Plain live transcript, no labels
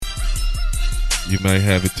You might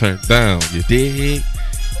have it turned down. You dig?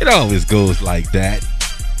 It always goes like that.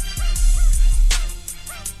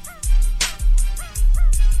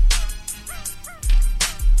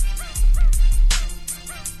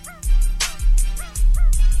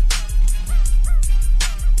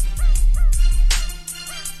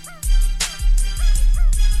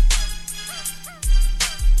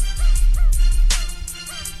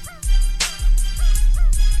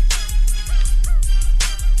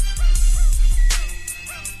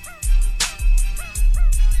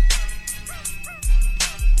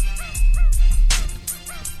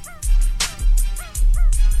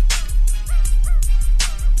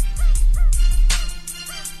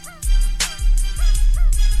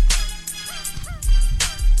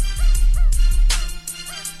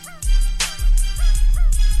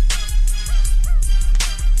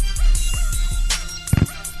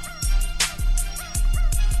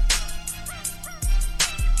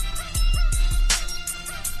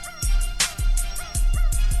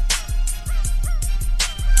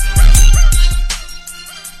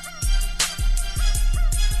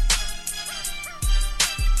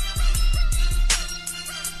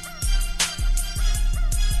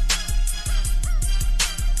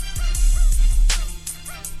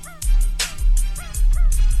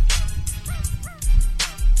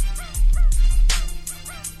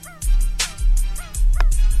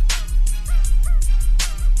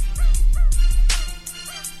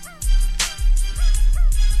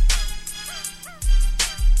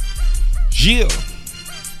 Yeah.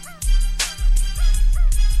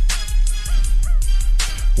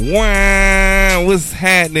 Wow, what's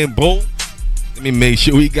happening, Bo? Let me make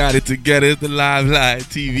sure we got it together. It's the Live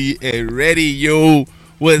TV and radio.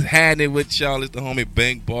 What's happening with y'all? It's the homie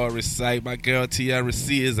Bank Bar Recite. My girl Tiara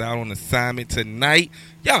C is out on assignment tonight.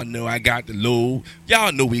 Y'all know I got the load.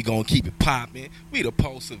 Y'all know we gonna keep it popping. We the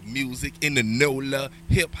pulse of music in the NOLA,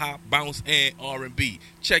 hip hop, bounce, and R&B.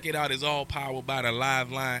 Check it out. It's all powered by the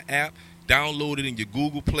Liveline app. Download it in your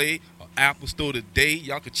Google Play or Apple Store today.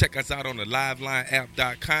 Y'all can check us out on the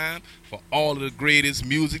livelineapp.com for all of the greatest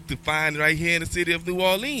music to find right here in the city of New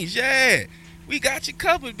Orleans. Yeah, we got you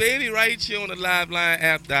covered, baby, right here on the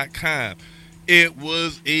livelineapp.com. It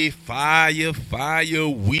was a fire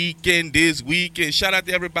weekend this weekend. Shout out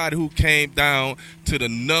to everybody who came down to the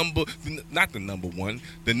number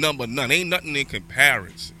none. Ain't nothing in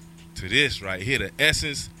comparison to this right here, the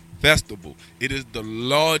Essence Festival. It is the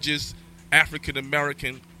largest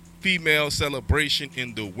African-American female celebration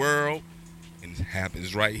in the world, and it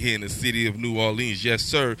happens right here in the city of New Orleans. Yes,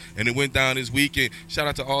 sir. And it went down this weekend. Shout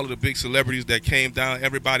out to all of the big celebrities that came down.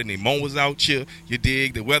 Everybody named Mon was out here. You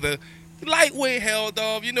dig? The weather lightweight held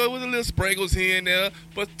off. You know, it was a little sprinkles here and there.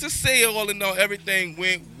 But to say all in all, everything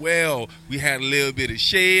went well. We had a little bit of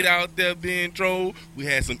shade out there being thrown. We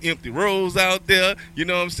had some empty rows out there. You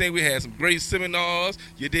know what I'm saying? We had some great seminars.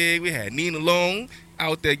 You dig? We had Nina Long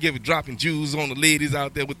out there dropping jewels on the ladies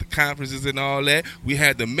out there with the conferences and all that. We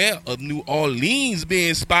had the mayor of New Orleans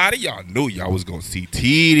being spotted. Y'all know y'all was going to see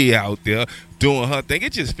Titi out there doing her thing.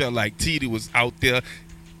 It just felt like Titi was out there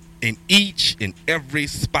in each and every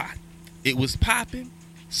spot. It was popping.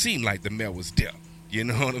 Seemed like the mayor was there. You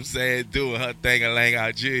know what I'm saying? Doing her thing and laying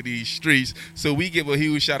out here in these streets. So we give a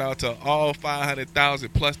huge shout out to all 500,000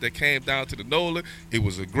 plus that came down to the NOLA. It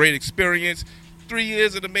was a great experience. 3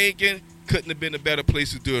 years in the making. Couldn't have been a better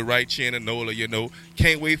place to do it right here in the NOLA, you know.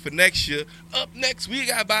 Can't wait for next year. Up next, we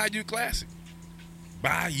got Bayou Classic.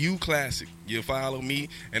 Bayou Classic. You follow me?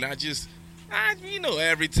 And you know,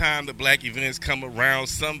 every time the black events come around,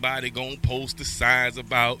 somebody gonna post the signs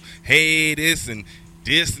about, hey, this and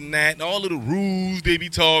that, and all of the rules they be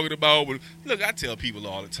talking about. But look, I tell people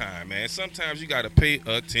all the time, man, sometimes you got to pay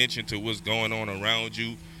attention to what's going on around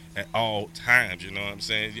you at all times, you know what I'm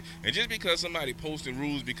saying? And just because somebody posting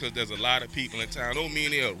rules because there's a lot of people in town don't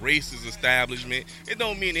mean they're a racist establishment. It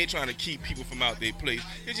don't mean they're trying to keep people from out their place.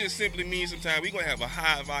 It just simply means sometimes we're going to have a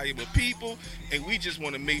high volume of people, and we just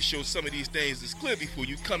want to make sure some of these things is clear before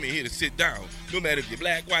you come in here to sit down, no matter if you're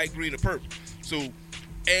black, white, green, or purple. So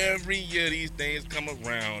every year these things come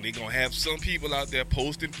around, they're going to have some people out there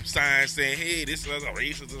posting signs saying, hey, this is a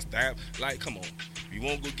racist establishment. Like, come on. If you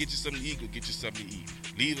want to go get you something to eat, go get you something to eat.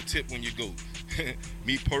 Leave a tip when you go.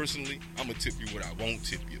 Me personally, I'm going to tip you what I won't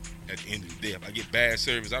tip you at the end of the day. If I get bad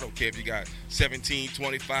service, I don't care if you got 17,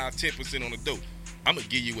 25, 10% on the dough. I'm going to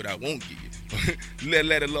give you what I won't give you.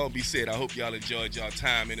 let alone be said. I hope y'all enjoyed y'all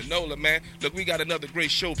time in the NOLA, man. Look, we got another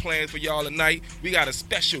great show planned for y'all tonight. We got a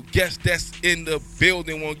special guest that's in the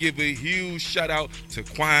building. Want to give a huge shout out to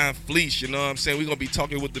Quan Fleece. You know what I'm saying? We're going to be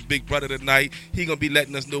talking with the big brother tonight. He going to be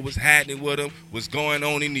letting us know what's happening with him, what's going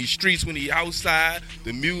on in these streets when he outside,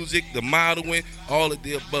 the music, the modeling, all of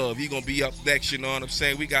the above. He going to be up next, you know what I'm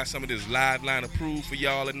saying? We got some of this live line approved for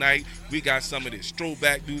y'all tonight. We got some of this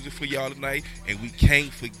throwback music for y'all tonight. And we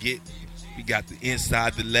can't forget, we got the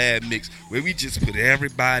Inside the Lab mix where we just put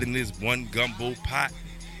everybody in this one gumbo pot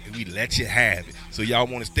and we let you have it. So y'all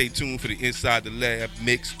want to stay tuned for the Inside the Lab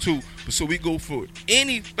mix too. But so we go for it.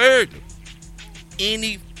 Any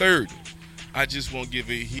further, I just want to give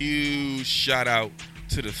a huge shout out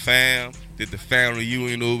to the fam. Did the family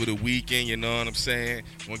reunion over the weekend, you know what I'm saying?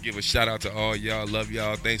 Want to give a shout out to all y'all. Love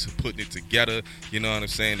y'all. Thanks for putting it together. You know what I'm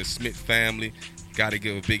saying? The Smith family. Got to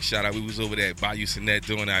give a big shout out. We was over there at Bayou Sinette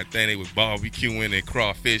doing our thing. They was barbecuing and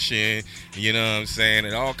crawfishing, you know what I'm saying?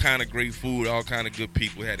 And all kind of great food, all kind of good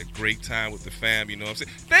people. Had a great time with the fam, you know what I'm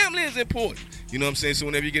saying? Family is important, you know what I'm saying? So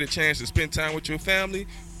whenever you get a chance to spend time with your family,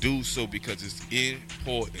 do so because it's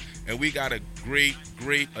important. And we got a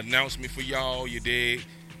great announcement for y'all, you dig?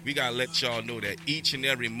 We got to let y'all know that each and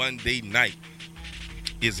every Monday night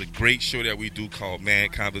is a great show that we do called Man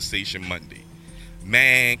Conversation Monday.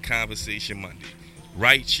 Man Conversation Monday.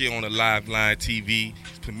 Right here on the Live Line TV.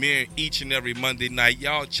 It's premiering each and every Monday night.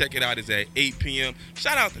 Y'all check it out. It's at 8 p.m.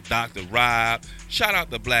 Shout out to Dr. Rob. Shout out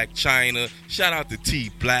to Black China. Shout out to T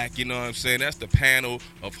Black. You know what I'm saying? That's the panel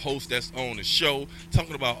of hosts that's on the show.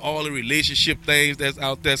 Talking about all the relationship things that's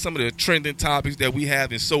out there. Some of the trending topics that we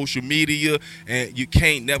have in social media. And you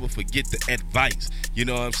can't never forget the advice. You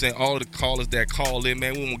know what I'm saying? All the callers that call in,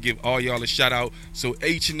 man. We want to give all y'all a shout out. So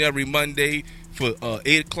each and every Monday for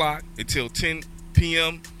 8 o'clock until 10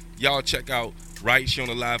 p.m. Y'all check out right here on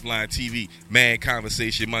the Live Line TV, Man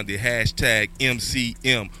Conversation Monday, hashtag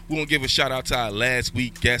MCM. We're going to give a shout out to our last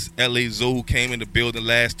week guest, L.A. Zoe, who came in the building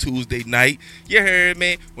last Tuesday night. You heard,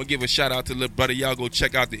 man. We'll give a shout out to little brother. Y'all go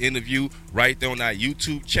check out the interview right there on our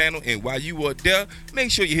YouTube channel. And while you are there,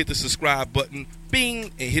 make sure you hit the subscribe button,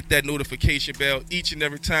 bing, and hit that notification bell. Each and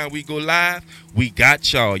every time we go live, we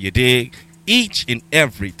got y'all, you dig? Each and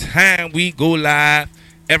every time we go live,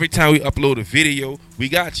 every time we upload a video, we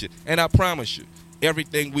got you. And I promise you,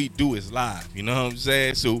 everything we do is live. You know what I'm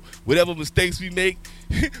saying? So whatever mistakes we make,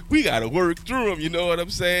 we got to work through them. You know what I'm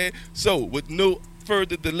saying? So with no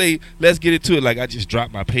further delay, let's get into it. Like I just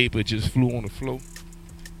dropped my paper. It just flew on the floor.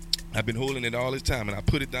 I've been holding it all this time, and I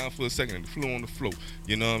put it down for a second, and it flew on the floor.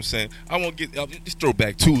 You know what I'm saying? I want to get this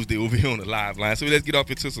Throwback Tuesday over here on the Live Line. So let's get off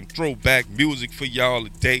into some throwback music for y'all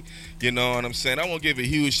today. You know what I'm saying? I want to give a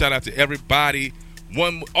huge shout out to everybody.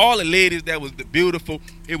 All the ladies that was beautiful.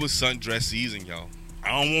 It was sundress season, y'all.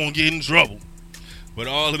 I don't want to get in trouble. But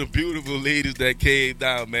all of the beautiful ladies that came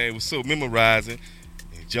down, man, it was so memorizing.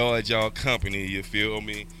 Enjoyed y'all company, you feel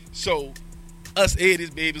me? So us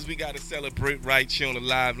 80s babies, we got to celebrate right here on the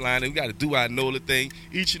Live Line. And we got to do our NOLA thing.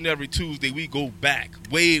 Each and every Tuesday, we go back,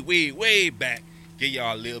 way back. Give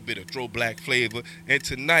y'all a little bit of throwback flavor. And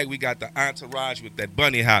tonight, we got the entourage with that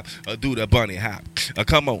bunny hop. Do the bunny hop.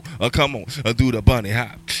 Come on. Do the bunny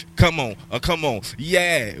hop. Come on.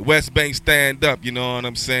 Yeah, West Bank stand up. You know what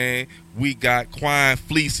I'm saying? We got Quan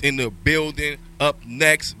Fleece in the building. Up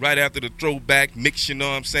next, right after the throwback mix, you know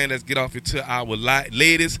what I'm saying? Let's get off into our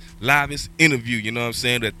latest, livest interview, you know what I'm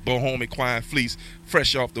saying? That Bohemian Quan Fleece,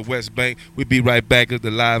 fresh off the West Bank. We'll be right back at the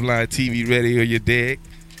Live Line TV radio, you dig?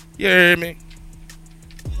 You heard me?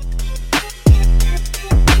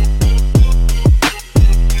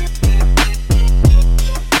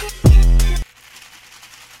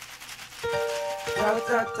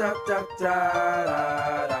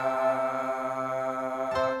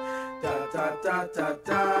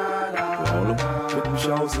 All them with them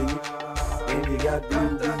shows in you, and you got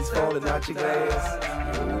blue beats falling out your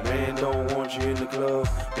glass. Your old man don't want you in the club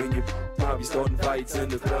when you probably starting fights in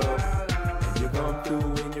the club. And you come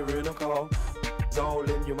through in your rental car, it's all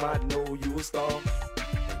in your mind, know you a star.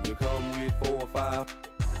 And you come with 4 or 5,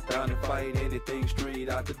 down to fight anything straight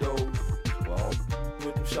out the door. All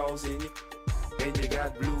with them shows in you, and you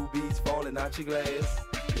got blue beats falling out your glass.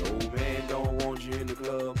 Your old man don't want you in the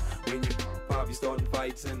club when you probably starting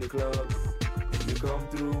fights in the club. And you come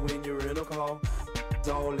through in your rental car, it's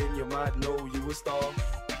all in your mind, know you a star.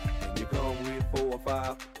 And you come with 4 or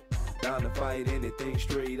 5, down to fight anything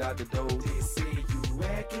straight out the door. They say you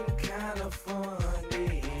acting kinda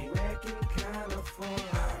funny, acting kinda fun.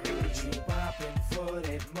 I heard you popping for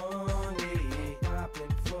that money,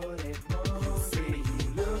 popping for that money. You say you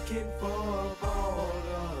looking for a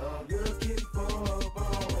baller, looking for a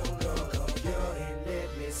baller.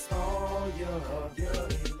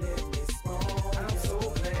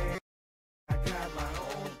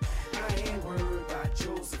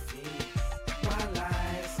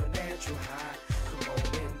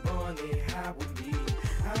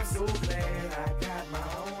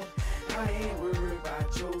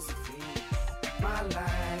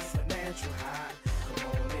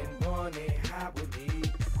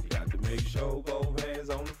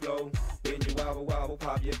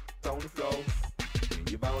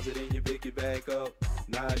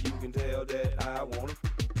 can tell that I wanna.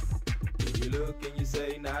 You look and you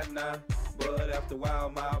say, nah, but after a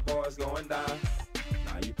while, my boy's going down.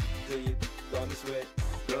 Now you till you start to sweat.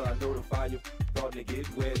 Girl, I know the fire starting to get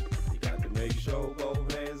wet. You got to make sure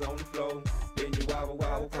both hands on the floor. Then you wobble,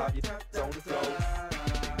 pop your toes on the floor.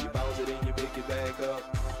 You bounce it and you pick it back up.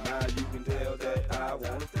 Now you can tell that I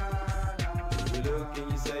want it. You look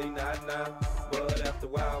and you say, nah, but after a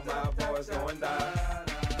while, my boy's going down.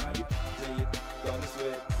 Now you till you start to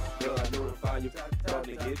sweat. Girl, I know the fire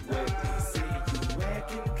starting to get wet. See you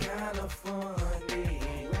acting kinda funny,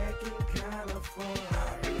 I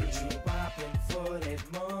heard you popping for that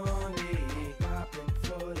money,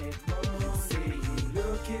 See you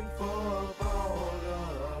looking for a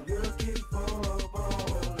baller, You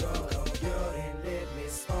didn't let me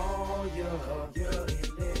spoil you,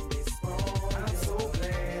 I'm so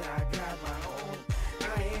glad I got my own.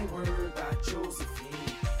 I ain't worried about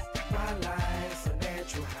Josephine. My life's a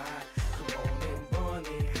natural high. Come on and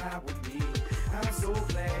bunny high with me. I'm so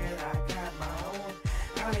glad I got my own.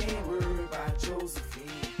 I ain't worried about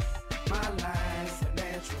Josephine. My life's a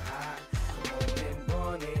natural high. Come on and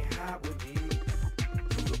bunny high with me.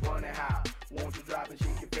 Do the bunny high. Won't you drop and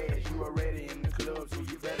shake it fast? You already in the club, so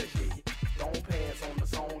you better shake it. Don't pass on the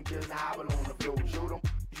song, just hobble on the floor. Show them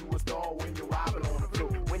you a star when you hobble on the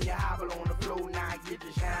floor. When you hobble on the floor, now get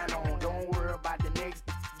your shine on. Don't worry about the next,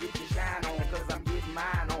 get your shine on, cause I'm getting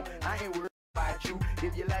mine on. I ain't worried about you.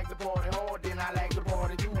 If you like the party hard, then I like the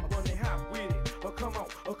party too. I'm bunny hop with it. Oh come on,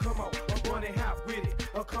 I'm bunny hop with it.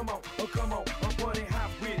 Oh come on, I'm bunny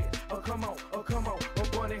hop with it. Oh come on, I'm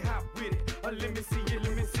bunny hop with it. Let me see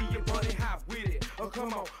you, bunny hop with it. Oh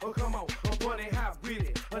come on, I'm bunny hop with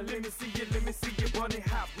it. Let me see you, bunny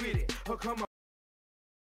hop with it. Oh come on.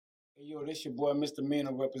 Hey, yo, this your boy, Mr.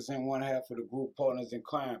 Mena, represent one half of the group Partners in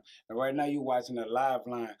Crime. And right now you watching the live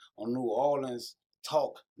line on New Orleans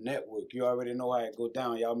Talk Network. You already know how it go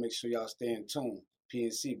down. Y'all make sure y'all stay in tune.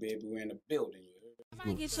 PNC, baby, we're in the building. I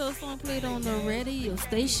might get your song played on the radio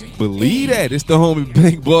station. Believe that. It's the homie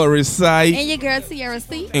Big Boy Recite. And your girl Tiara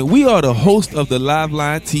C. And we are the host of the Live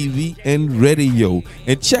Line TV and radio.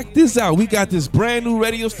 And check this out. We got this brand new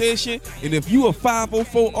radio station. And if you a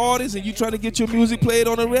 504 artist and you trying to get your music played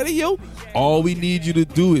on the radio, all we need you to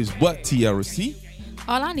do is what, Tiara C?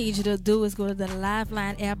 All I need you to do is go to the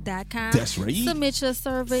livelineapp.com. That's right. Submit your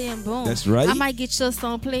survey and boom. That's right. I might get your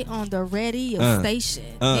song played on the radio station.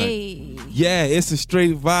 Hey. Yeah, it's a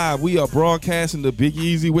straight vibe. We are broadcasting the Big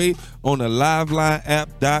Easy Way on the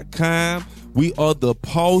livelineapp.com. We are the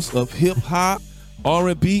pulse of hip hop,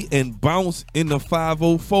 R&B, and bounce in the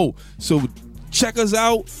 504. So check us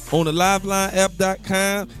out on the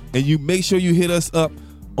livelineapp.com, and you make sure you hit us up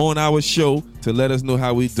on our show to let us know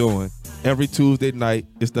how we doing. Every Tuesday night,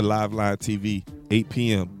 it's the Live Line TV, 8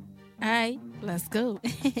 p.m. All right, let's go.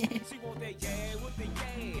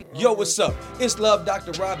 Yo, what's up? It's Love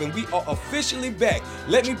Dr. Robin. We are officially back.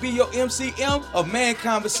 Let me be your MCM of Man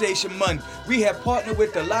Conversation Monday. We have partnered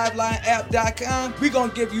with the LivelineApp.com. We're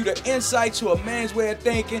going to give you the insight to a man's way of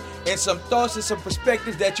thinking and some thoughts and some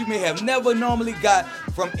perspectives that you may have never normally got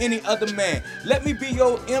from any other man. Let me be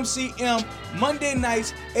your MCM Monday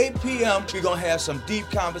nights, 8 p.m. We're going to have some deep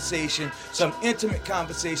conversation, some intimate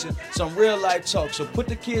conversation, some real life talk. So put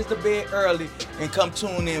the kids to bed early and come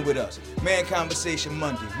tune in with us. Man Conversation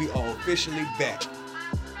Monday. We are officially back.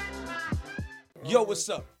 Yo, what's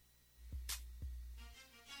up?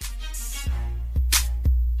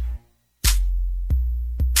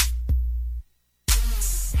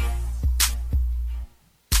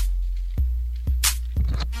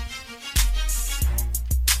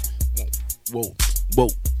 Whoa, whoa,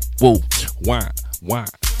 whoa, why,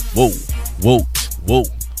 whoa.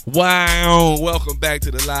 Wow, welcome back to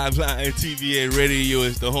the Live Line TV and radio.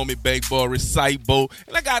 It's the homie Big Boy Recite Bo.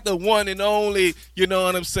 And I got the one and only, you know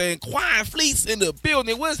what I'm saying, Quan Fleece in the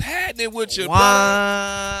building. What's happening with you,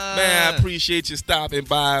 brother? Man, I appreciate you stopping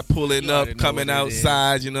by, pulling up, coming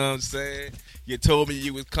outside, you know what I'm saying? You told me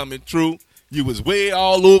you was coming through. You was way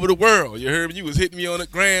all over the world. You heard me? You was hitting me on the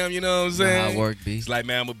gram, you know what I'm saying? How work be? It's like,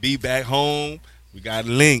 man, I'm going to be back home. We got a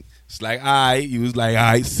link. It's like, all right. You was like, all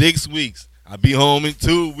right, 6 weeks. I'll be home in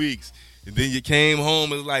 2 weeks. And then you came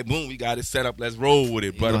home and was like, boom, we got it set up. Let's roll with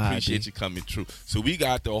it. Brother, appreciate you coming through. So we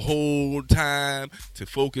got the whole time to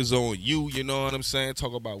focus on you, you know what I'm saying?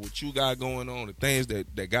 Talk about what you got going on, the things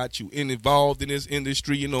that got you involved in this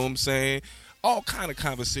industry, you know what I'm saying? All kind of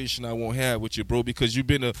conversation I won't have with you, bro, because you've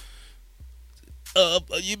been when I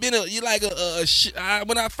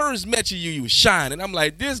first met you, you was shining. I'm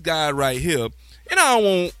like, this guy right here, and I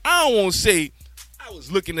don't want to say I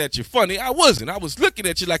was looking at you funny. I wasn't. I was looking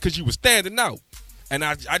at you like because you was standing out. And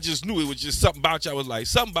I just knew it was just something about you. I was like,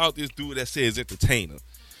 something about this dude that says entertainer.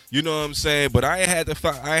 You know what I'm saying? But I ain't had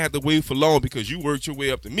to wait for long because you worked your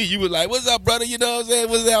way up to me. You was like, what's up, brother? You know what I'm saying?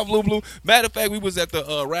 What's up, Blue Blue? Matter of fact, we was at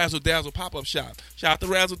the Razzle Dazzle pop-up shop. Shout out to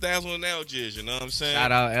Razzle Dazzle and Algiers, you know what I'm saying?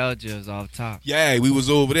 Shout out Algiers off top. Yeah, we was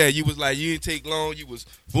over there. You was like, you didn't take long. You was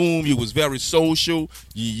boom. You was very social.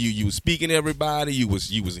 You was speaking to everybody. You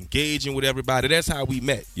was engaging with everybody. That's how we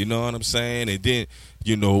met. You know what I'm saying? And then,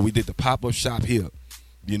 you know, we did the pop-up shop here.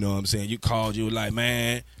 You know what I'm saying? You called. You were like,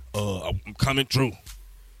 man, I'm coming through.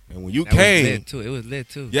 And when you came, it was lit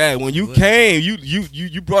too. Yeah, when you came,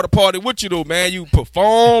 you brought a party with you though, man. You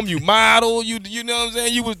performed, you modeled, you know what I'm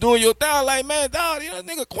saying. You was doing your thing, like, man, dog, you know,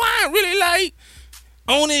 nigga Quan really like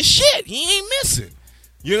on his shit. He ain't missing.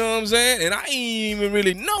 You know what I'm saying? And I ain't even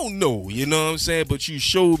really know, you know what I'm saying. But you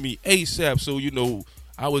showed me ASAP, so you know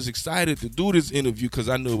I was excited to do this interview because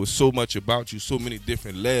I know it was so much about you, so many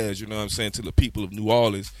different layers. You know what I'm saying? To the people of New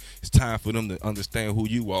Orleans, it's time for them to understand who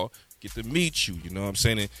you are. Get to meet you, you know what I'm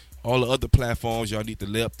saying? And all the other platforms, y'all need to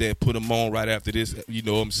lay up there, put them on right after this, you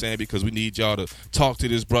know what I'm saying? Because we need y'all to talk to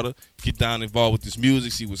this brother, get down involved with this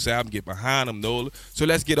music, see what's happening, get behind him, Nola. So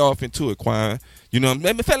let's get off into it, Quan. You know,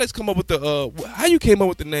 maybe fellas come up with how you came up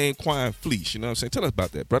with the name Quan Fleece, you know what I'm saying? Tell us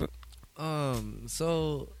about that, brother.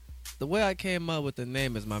 So the way I came up with the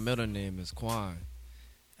name is my middle name is Quan.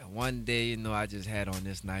 And one day, you know, I just had on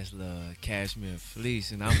this nice little cashmere fleece,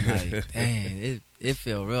 and I'm like, dang, it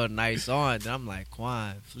feel real nice on. And I'm like,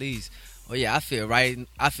 Quan Fleece. Oh yeah, I feel right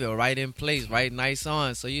in place, right nice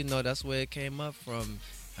on. So you know, that's where it came up from.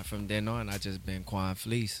 And from then on, I just been Quan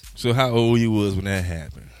Fleece. So how old you was when that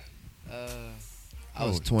happened? I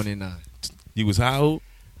was 29. You was how old?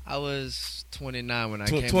 I was 29 when I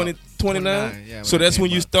came 20, up. 29? Yeah. So that's when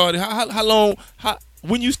you started. How long?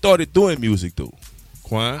 When you started doing music though?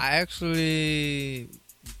 Quan? I actually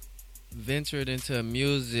ventured into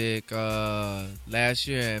music last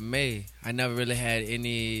year in May. I never really had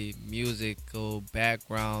any musical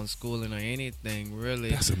background, schooling, or anything, really.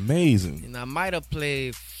 That's amazing. And I might have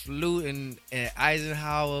played flute at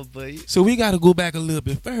Eisenhower, but... So we got to go back a little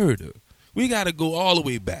bit further. We got to go all the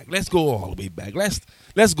way back. Let's go all the way back.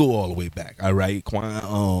 Let's go all the way back, all right,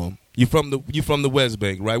 Quan? You from the West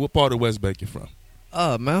Bank, right? What part of West Bank you from?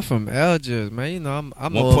 Oh, man, I'm from Algiers, man. You know, I'm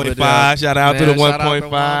 1.5. Shout out to the 1.5.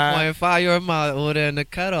 1.5. You're over there in the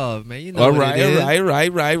cutoff, man. You know all what right, it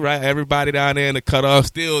is. Right. Everybody down there in the cutoff,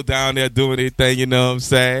 still down there doing their thing, you know what I'm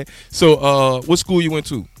saying? So, what school you went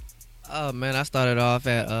to? Oh, man, I started off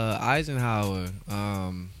at Eisenhower.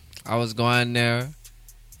 I was going there,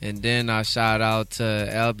 and then I shout out to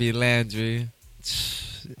LB Landry.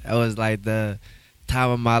 That was like the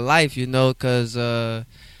time of my life, you know, because...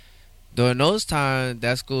 during those times,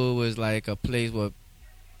 that school was like a place where,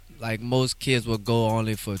 like, most kids would go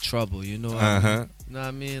only for trouble. You know what I mean? You know what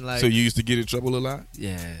I mean? Like, so you used to get in trouble a lot?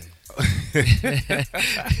 Yeah.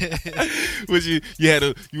 you had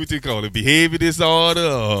what they call it, behavior disorder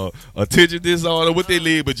or attention disorder? What they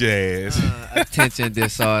label your ass? Attention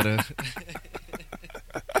disorder.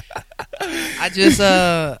 I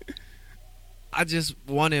just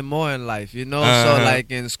wanted more in life, you know. So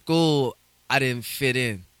like in school, I didn't fit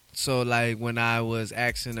in. So, like, when I was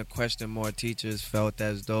asking a question, more teachers felt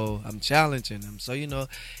as though I'm challenging them. So, you know,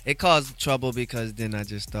 it caused trouble because then I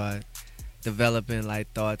just started developing,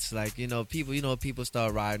 like, thoughts. Like, people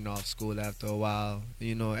start riding off school after a while.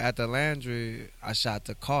 You know, after Landry, I shot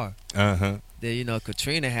the car. Then,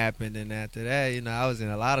 Katrina happened, and after that, I was in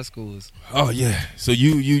a lot of schools. Oh, yeah. So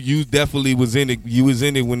you definitely was in it. You was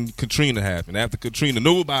in it when Katrina happened. After Katrina,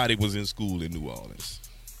 nobody was in school in New Orleans.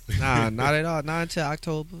 Nah, not at all. Not until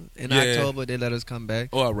October. In October, they let us come back.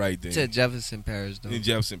 Oh, all right, then. To Jefferson Parish, though. In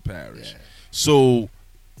Jefferson Parish. Yeah. So,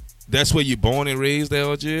 that's where you born and raised,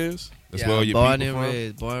 Algiers? That's where all your born people and from?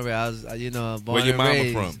 raised. Born and raised. I was, where your mama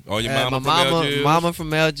raised. from? All your mama from Algiers? Mama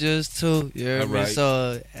from Algiers, too. You heard me? Right.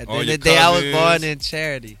 So, at the all end of the your day, I was cousins? born in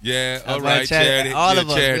Charity. Yeah, all right, Charity. All of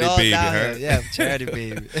us. Charity we all baby, down huh? here. Yeah, Charity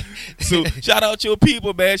baby. So, shout out your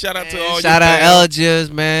people, man. Shout out to all your Shout out fans.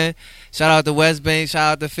 Algiers, man. Shout out to West Bank.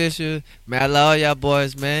 Shout out to Fisher. Man, I love all y'all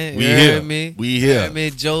boys, man. We you here. heard me? We You here. heard me?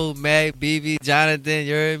 Joe, Mac, BB, Jonathan.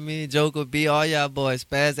 You heard me? Joker B, all y'all boys.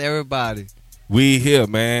 Spaz, everybody. We here,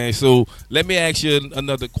 man. So let me ask you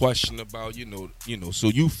another question about So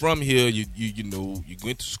you from here? You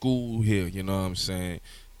went to school here. You know what I'm saying?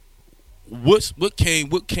 What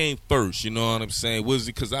came first? You know what I'm saying? Was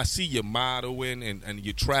it because I see you modeling and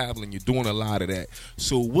you're traveling, you're doing a lot of that.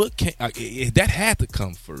 So what that had to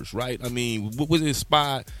come first, right? I mean, what was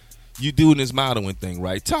inspired you doing this modeling thing,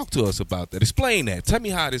 right? Talk to us about that. Explain that. Tell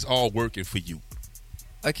me how this all working for you.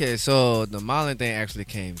 Okay, so the modeling thing actually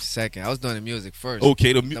came second. I was doing the music first.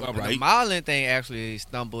 Okay, The all right. modeling thing actually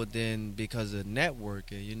stumbled in because of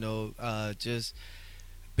networking. Just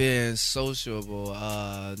being sociable,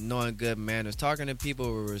 knowing good manners, talking to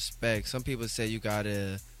people with respect. Some people say you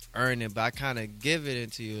gotta earn it, but I kind of give it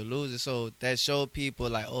until you lose it. So that showed people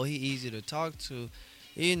like, oh, he easy to talk to.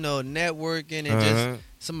 Networking and just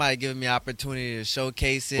somebody giving me opportunity to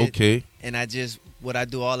showcase it. Okay. And what I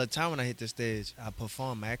do all the time when I hit the stage, I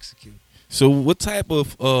perform, I execute. So what type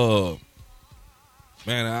of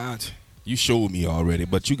you showed me already,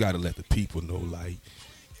 but you got to let the people know. Like,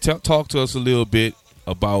 talk to us a little bit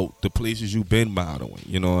about the places you've been modeling.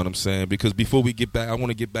 You know what I'm saying? Because before we get back, I want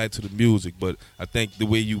to get back to the music, but I think the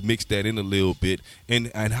way you mix that in a little bit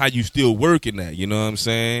and how you still working that. You know what I'm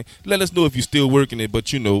saying? Let us know if you're still working it,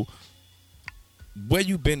 but where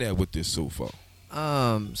you been at with this so far?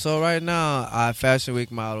 So right now I Fashion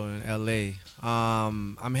Week model in LA.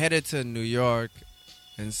 I'm headed to New York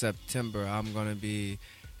in September. I'm gonna be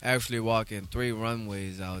actually walking 3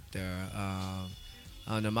 runways out there.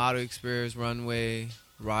 On the Model Experience runway,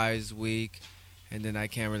 Rise Week, and then I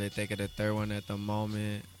can't really think of the third one at the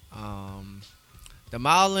moment. The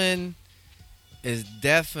modeling is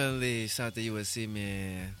definitely something you would see me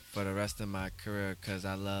in for the rest of my career because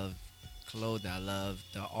I love clothing, I love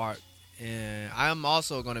the art. And I'm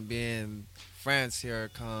also going to be in France here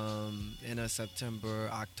come end of September,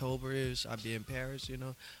 October-ish. I'll be in Paris, I'm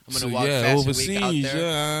going to walk Fashion overseas, Week out there.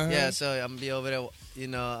 yeah. Yeah, so I'm going to be over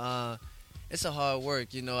there, it's a hard work,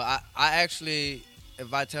 I actually,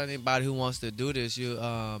 if I tell anybody who wants to do this, you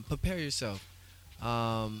prepare yourself.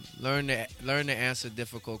 Learn to answer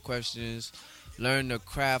difficult questions. Learn the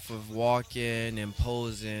craft of walking and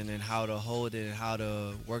posing and how to hold it and how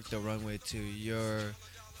to work the runway to your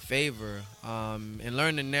favor. And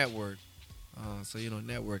learn to network.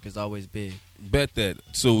 Network is always big. Bet that.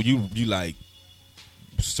 So you like,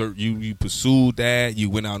 you pursued that? You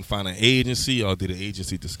went out and found an agency, or did the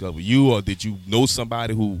agency discover you, or did you know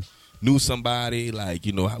somebody who knew somebody? Like,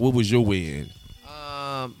 what was your way in?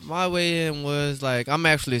 My way in was like I'm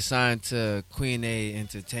actually signed to Queen A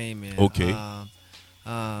Entertainment. Okay.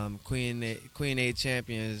 Queen A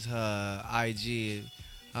Champions, her IG.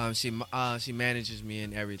 She manages me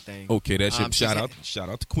and everything. Okay, that's your shout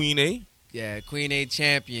out to Queen A. Yeah, Queen A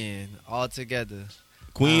Champion all together.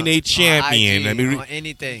 Queen A Champion. On IG, on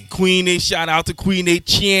anything. Queen A, shout out to Queen A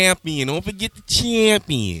Champion. Don't forget the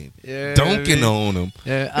champion. Yeah, Dunking on them.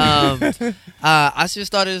 Yeah. I just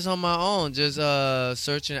started this on my own, just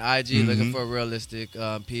searching IG, looking for realistic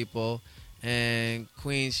people. And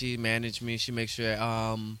Queen, she managed me. She makes sure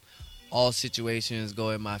all situations go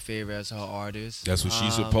in my favor as her artist. That's what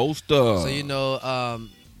she's supposed to. So,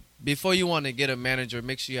 before you want to get a manager,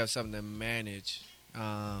 make sure you have something to manage.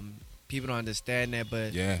 People don't understand that,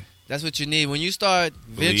 but yeah, that's what you need. When you start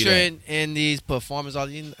venturing in these performers,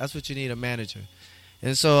 that's what you need, a manager.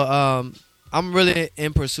 And so I'm really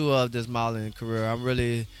in pursuit of this modeling career. I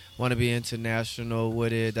really want to be international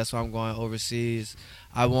with it. That's why I'm going overseas.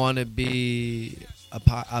 I want to be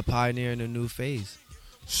a pioneer in a new phase.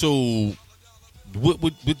 So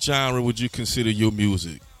what genre would you consider your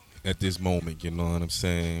music at this moment? You know what I'm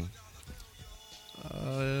saying?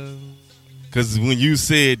 Because when you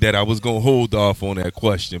said that, I was going to hold off on that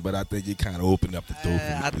question, but I think you kind of opened up the door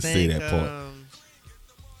for me to say that part.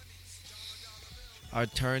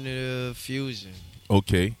 Alternative fusion.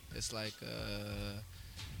 Okay. It's like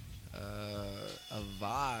a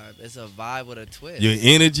vibe. It's a vibe with a twist. Your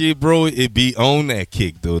energy, bro, it be on that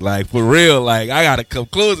kick, though. Like, for real, like, I got to come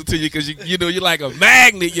closer to you because, you're like a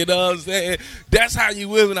magnet, you know what I'm saying? That's how you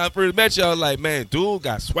was when I first met you. I was like, man, dude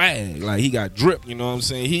got swag. Like, he got drip, you know what I'm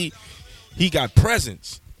saying? He got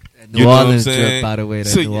presence. New Orleans drip, by the way.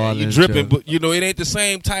 So New Orleans you're dripping, drip. but it ain't the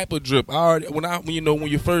same type of drip. When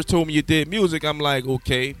you first told me you did music, I'm like,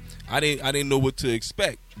 okay, I didn't know what to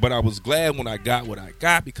expect, but I was glad when I got what I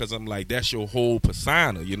got because I'm like, that's your whole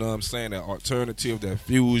persona. You know what I'm saying? That alternative, that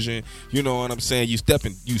fusion. You know what I'm saying? You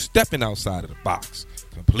stepping outside of the box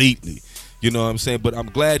completely. You know what I'm saying? But I'm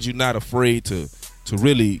glad you're not afraid to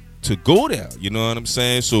really go there. You know what I'm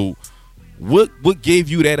saying? So what gave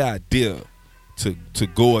you that idea to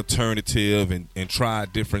go alternative and try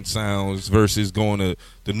different sounds versus going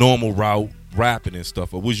the normal route, rapping and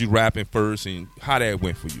stuff? Or was you rapping first, and how that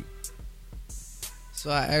went for you? So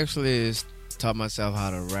I actually taught myself how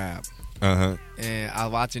to rap. And I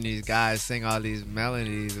was watching these guys sing all these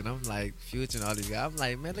melodies, and I'm like fusing all these guys. I'm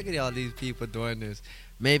like, man, look at all these people doing this.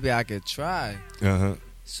 Maybe I could try.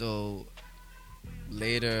 So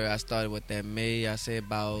later I started with that May. I say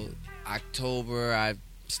about October I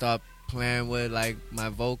stopped playing with like my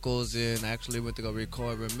vocals, and actually went to go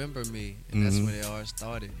record "Remember Me," and that's when it all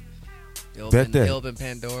started. It opened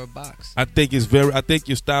Pandora box. I think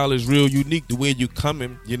your style is real unique. The way you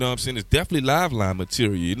coming, you know what I'm saying? It's definitely live line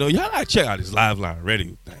material. You know, y'all gotta check out this live line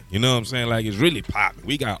radio thing. You know what I'm saying? Like, it's really popping.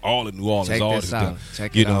 We got all the New Orleans Check artists. this out.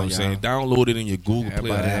 Check You it know out, what I'm saying? Download it in your Google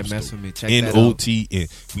Play. Everybody that mess with me. Check that out.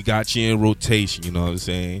 NOTN. We got you in rotation. You know what I'm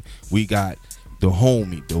saying? We got the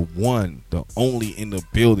homie, the one, the only in the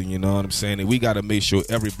building. You know what I'm saying? And we got to make sure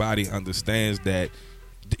everybody understands that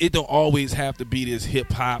it don't always have to be this hip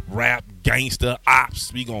hop, rap, gangster,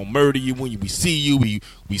 ops. We gonna murder you when we see you.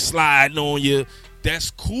 We sliding on you.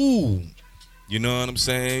 That's cool. You know what I'm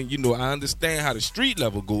saying? You know, I understand how the street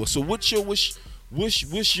level goes. So what's your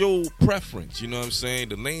preference? You know what I'm saying?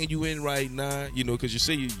 The lane you in right now. You know, because you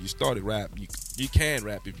say you started rap. You can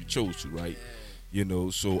rap if you chose to, right? You know,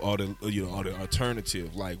 so are the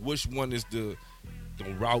alternative, like, which one is the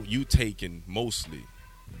route you taking mostly?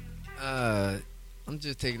 I'm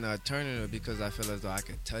just taking the alternative because I feel as though I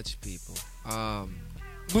can touch people.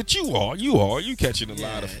 But you catching a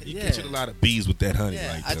lot of catching a lot of bees with that honey.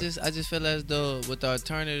 Yeah, like that. I just feel as though with the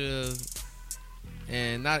alternative,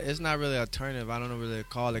 and it's not really alternative. I don't know really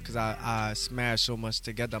call it, because I smash so much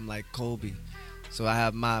together. I'm like Kobe, so I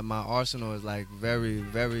have my arsenal is like very,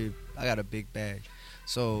 very. I got a big bag,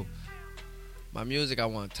 so. My music, I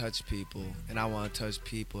want to touch people, and I want to touch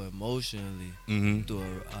people emotionally through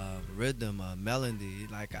a rhythm, a melody.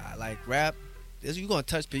 Like rap, you gonna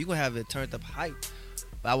touch people, you gonna have it turned up hype.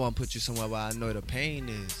 But I want to put you somewhere where I know the pain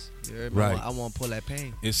is. You heard me? Right. I want to pull that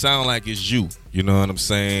pain. It sounds like it's you. You know what I'm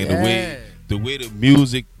saying? Yeah. The way the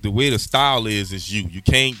music, the way the style is you. You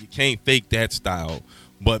can't fake that style.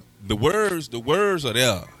 But the words are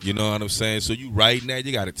there. You know what I'm saying? So you writing that,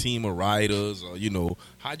 you got a team of writers, or, you know,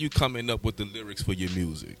 how you coming up with the lyrics for your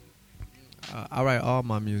music? I write all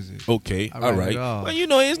my music. Okay, all right. Well, you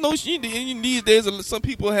know, it's no these days. Some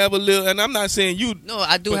people have a little, and I'm not saying you. No,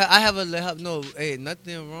 I do. I have a little. No, hey,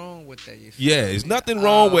 nothing wrong with that. Yeah, it's nothing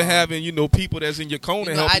wrong with having, you know, people that's in your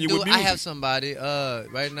corner helping you with music. I have somebody.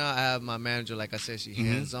 Right now, I have my manager. Like I said, she's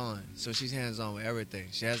hands on. So she's hands on with everything.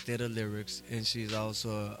 She has did the lyrics, and she's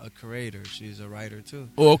also a creator. She's a writer too.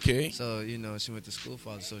 Oh, okay. So you know, she went to school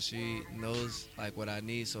for it, so she knows like what I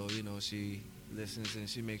need. So you know, she listens and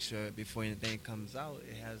she makes sure before anything comes out,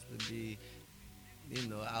 it has to be, you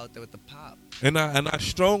know, out there with the pop. And I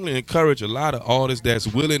strongly encourage a lot of artists that's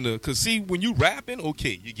willing to, cause see, when you rapping,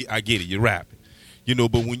 okay, I get it, you're rapping, you know,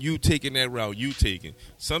 but when you taking that route,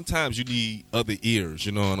 sometimes you need other ears,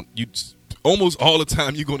 you know. You almost all the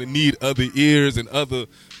time you're gonna need other ears and other,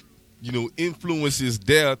 you know, influences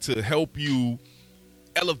there to help you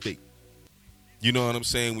elevate. You know what I'm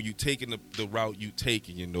saying? When you taking the route you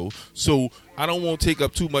taking, you know. So I don't want to take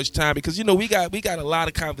up too much time because, you know, we got a lot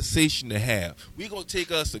of conversation to have. We're going to take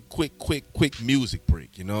us a quick music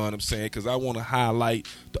break. You know what I'm saying? Because I want to highlight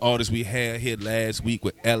the artists we had here last week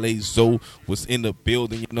with L.A. Zoe was in the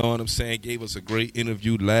building. You know what I'm saying? Gave us a great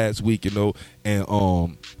interview last week, you know.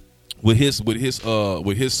 And with his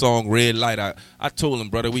song Red Light, I told him,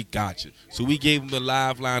 brother, we got you. So we gave him the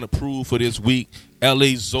live line approved for this week.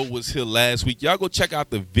 L.A. Zoe was here last week. Y'all go check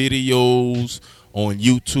out the videos on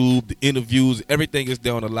YouTube, the interviews, everything is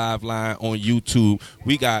there on the live line on YouTube.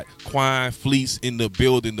 We got Quan Fleece in the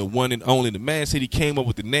building, the one and only. The man said he came up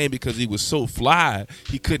with the name because he was so fly,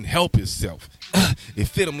 he couldn't help himself. It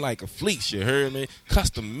fit him like a fleece, you heard me?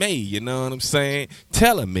 Custom made, you know what I'm saying?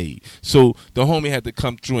 Tailor-made. So the homie had to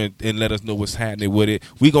come through and let us know what's happening with it.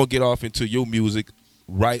 We going to get off into your music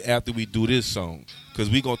right after we do this song, because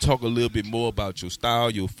we're going to talk a little bit more about your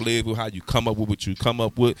style, your flavor, how you come up with what you come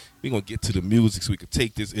up with. We're going to get to the music so we can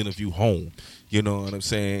take this interview home. You know what I'm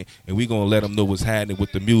saying? And we're going to let them know what's happening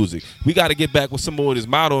with the music. We got to get back with some more of this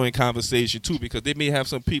modeling conversation, too, because they may have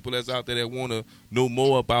some people that's out there that want to know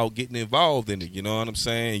more about getting involved in it. You know what I'm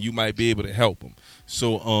saying? You might be able to help them.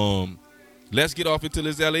 So let's get off into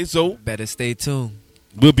this L.A. Zoe. Better stay tuned.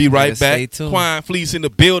 We'll be right back. Quan Fleece in the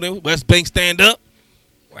building. West Bank, stand up.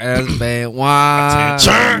 West Bank, why?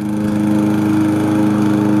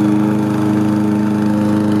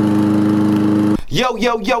 Yo,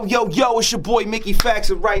 it's your boy Mickey Fax,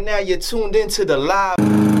 and right now you're tuned into the live.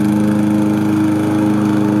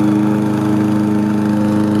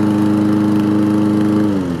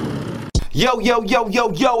 Yo,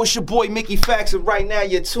 it's your boy Mickey Fax, and right now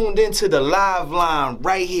you're tuned into the live line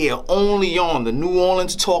right here, only on the New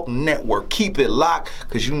Orleans Talk Network. Keep it locked,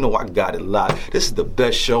 because you know I got it locked. This is the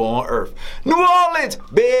best show on earth. New Orleans,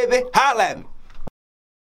 baby, holla at me.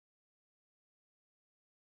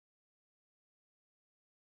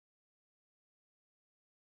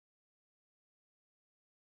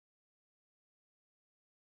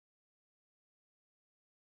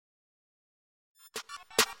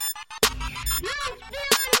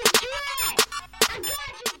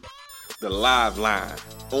 The Live Line,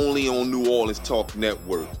 only on New Orleans Talk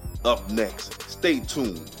Network. Up next, stay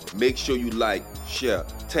tuned. Make sure you like, share,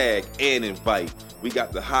 tag, and invite. We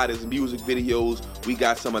got the hottest music videos. We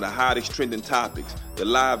got some of the hottest trending topics. The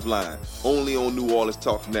Live Line, only on New Orleans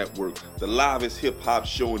Talk Network. The livest hip-hop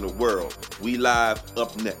show in the world. We live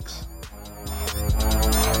up next.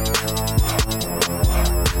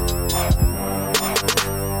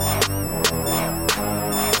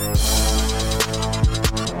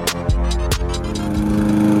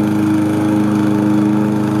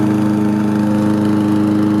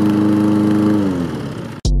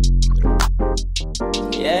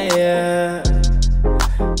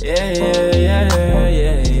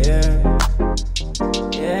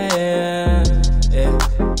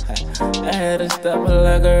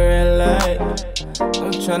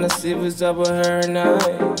 Tryna see what's up with her and I.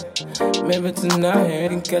 Maybe tonight we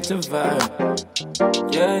can catch a vibe.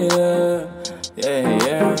 Yeah.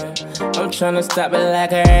 I'm tryna stop it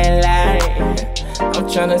like a red light. I'm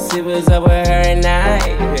tryna see what's up with her and I.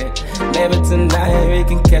 Maybe tonight we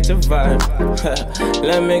can catch a vibe.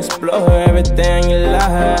 Let me explore everything you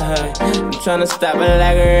like. I'm tryna stop it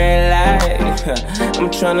like a red light. I'm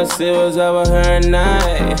tryna see what's up with her and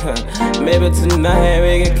I. Maybe tonight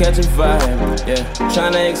we can catch a vibe. Yeah,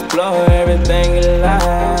 tryna explore everything you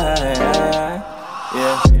like.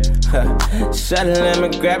 Yeah. Shawty, let me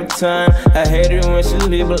grab her time. I hate it when she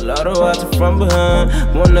leave a lot of water from behind.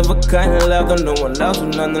 One of a kind of love, got no one else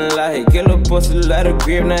with nothing like. Get a pussy, let her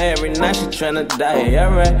grieve. Now every night she tryna die.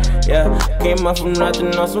 Alright, yeah. Came up from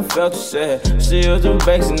nothing on some filter shit. She was a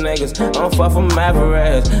basic niggas. I'm far from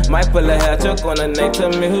average. Might pull a hair chuck on the neck. Tell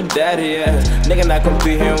me who daddy is. Nigga not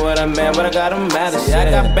competing with a man, but I got him mad as shit. I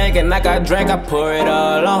got bank and I got drink. I pour it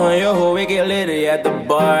all on you. We get litty at the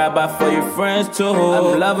bar. I buy for your friends too.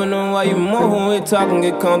 I'm loving them while you move. We talking,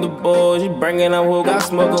 get comfortable. She bringing up who got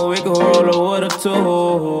smoking. We can roll a wood or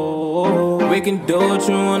two. We can do what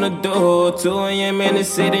you wanna do. 2 a.m. in the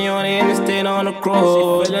city, on the interstate on the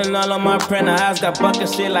cruise. She feeling all on my print. Her eyes got bucket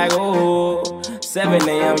shit like ooh. 7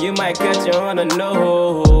 a.m. you might catch you on the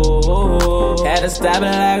nose. Had to stop it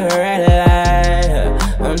like a red light.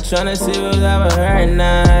 I'm tryna see what's up with her and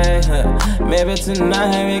I. Maybe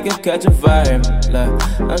tonight we can catch a vibe.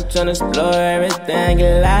 I'm tryna explore everything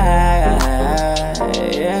you like.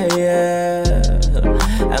 Yeah.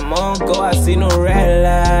 I'm on go, I see no red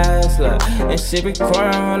lights. And she be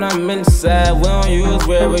crying when I'm inside. We don't use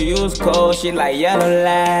red, we use cold. She like yellow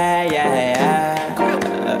light, yeah.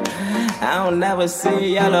 I don't never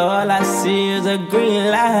see yellow, all I see is a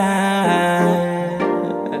green light.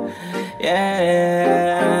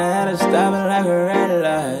 Yeah, I had to stop it like a red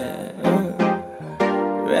light.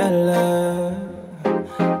 Red light,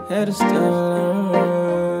 had to stop it.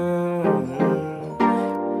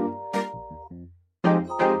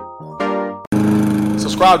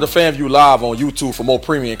 Subscribe to FanView Live on YouTube for more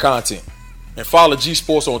premium content. And follow G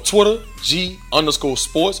Sports on Twitter,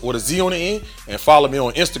 G_sports with a Z on the end. And follow me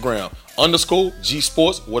on Instagram, _G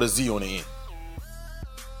Sports with a Z on the end.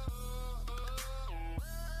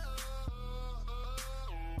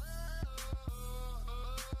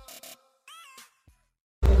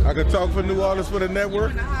 I could talk for New Orleans for the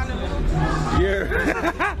network.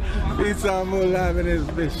 Yeah. Peace out, more live in this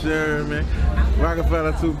bitch, sure, man.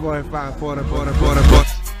 Rockefeller 2.5, quarter.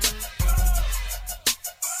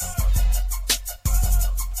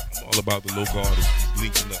 All about the local artists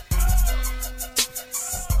linking up.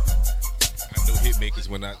 I know hit makers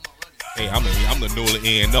when I'm the Nola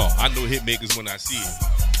A&R. I know hit makers when I see it.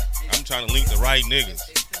 I'm trying to link the right niggas.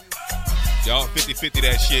 Y'all 50-50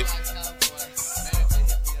 that shit.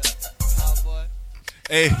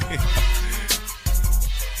 Hey,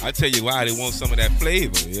 I tell you why they want some of that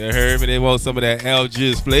flavor. You heard me? They want some of that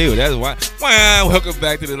Algiers flavor. That's why. Welcome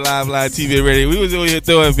back to the Live Line TV Radio. We was over here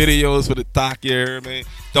throwing videos for the talk. You heard me?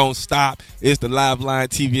 Don't stop. It's the Live Line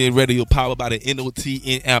TV and Radio powered by the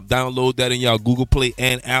NOTN app. Download that in y'all Google Play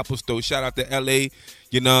and Apple Store. Shout out to LA.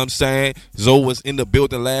 You know what I'm saying? Zoe was in the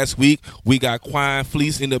building last week. We got Quine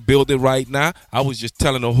Fleece in the building right now. I was just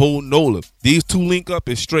telling the whole NOLA. These two link up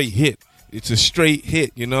is straight hit. It's a straight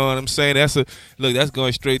hit, you know what I'm saying? That's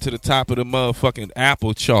going straight to the top of the motherfucking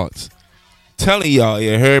Apple charts. Telling y'all,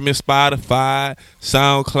 you heard me? Spotify,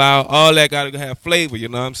 SoundCloud, all that gotta have flavor, you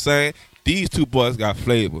know what I'm saying? These two boys got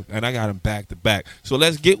flavor, and I got them back to back. So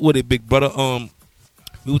let's get with it, big brother.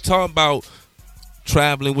 We were talking about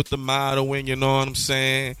traveling with the modeling, you know what I'm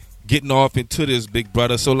saying? Getting off into this, big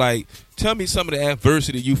brother. So, like, tell me some of the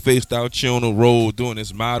adversity you faced out here on the road doing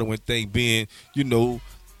this modeling thing, being, you know,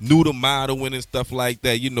 new to modeling and stuff like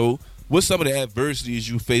that. You know, what's some of the adversities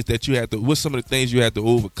you face that you have to? What's some of the things you have to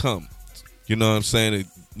overcome? You know what I'm saying?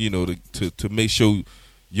 To make sure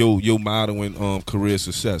your modeling career is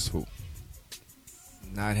successful.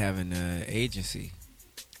 Not having an agency.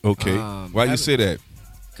 Okay. Why you say that?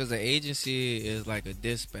 Because the agency is like a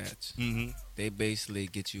dispatch. Mm-hmm. They basically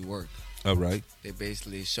get you work. All right. They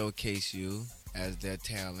basically showcase you as their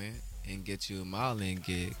talent and get you modeling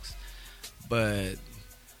gigs. But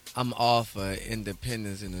I'm all for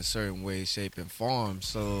independence in a certain way, shape, and form.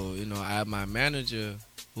 So, I have my manager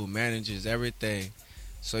who manages everything.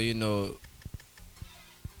 So,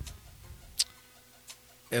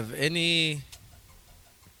 if any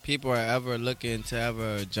people are ever looking to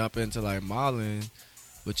ever jump into like modeling,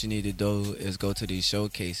 what you need to do is go to these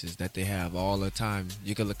showcases that they have all the time.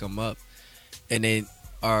 You can look them up, and they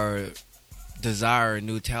are desiring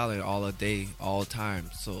new talent all the day, all the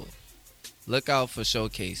time. So look out for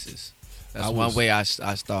showcases. That's one way I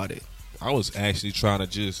started. I was actually trying to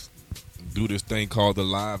just do this thing called the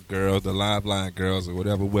Live Girls, the Live Line Girls, or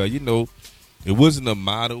whatever. Well, it wasn't a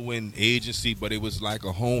modeling agency, but it was like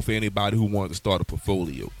a home for anybody who wanted to start a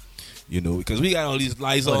portfolio. Because we got all these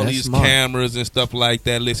lights, all these smart cameras and stuff like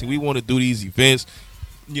that. Listen, we want to do these events,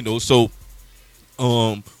 so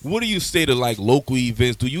what do you say to like local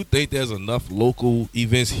events? Do you think there's enough local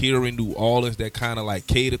events here in New Orleans that kind of like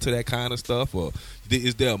cater to that kind of stuff? Or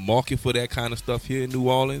is there a market for that kind of stuff here in New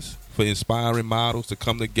Orleans for inspiring models to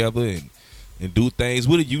come together and do things?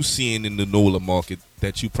 What are you seeing in the NOLA market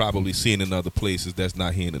that you probably seeing in other places that's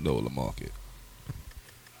not here in the NOLA market?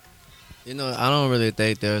 I don't really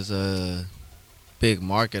think there's a big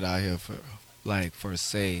market out here for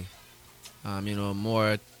say.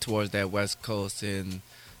 More towards that West Coast and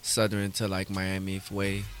southern to like Miami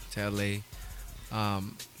way to LA.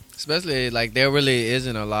 Especially like there really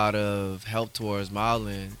isn't a lot of help towards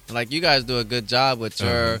modeling. Like you guys do a good job with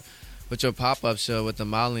your pop-up show with the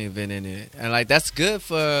modeling event in it. And like that's good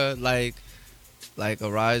for like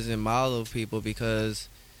a rising model people because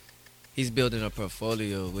he's building a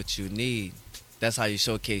portfolio, which you need. That's how you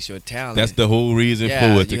showcase your talent. That's the whole reason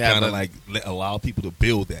for it, to kind of allow people to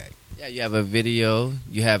build that. Yeah, you have a video.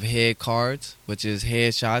 You have head cards, which is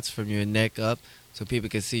headshots from your neck up so people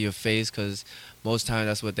can see your face because most times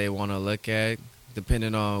that's what they want to look at,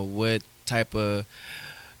 depending on what type of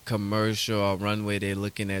commercial or runway they're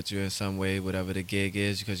looking at you in some way, whatever the gig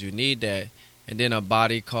is, because you need that. And then a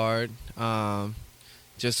body card.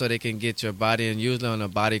 Just so they can get your body, and usually on a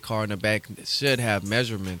body card in the back it should have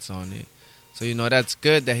measurements on it. So that's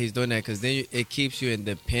good that he's doing that because then it keeps you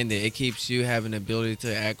independent. It keeps you having the ability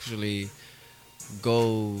to actually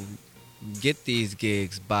go get these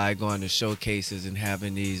gigs by going to showcases and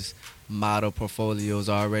having these model portfolios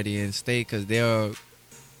already in state because they'll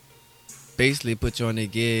basically put you on a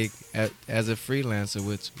gig as a freelancer,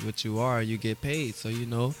 which you are. You get paid, so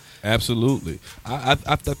Absolutely, I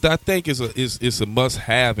think it's a must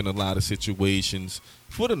have in a lot of situations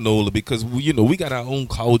for the NOLA because we got our own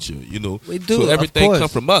culture, We do. So everything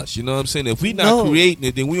comes from us. You know what I'm saying? If we not creating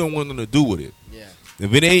it, then we don't want nothing to do with it. Yeah.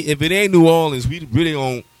 If it ain't New Orleans, we really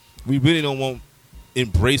don't want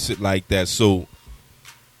embrace it like that. So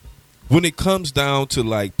when it comes down to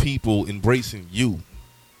like people embracing you,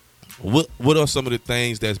 what are some of the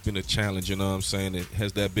things that's been a challenge? You know what I'm saying?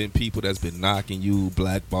 Has there been people that's been knocking you,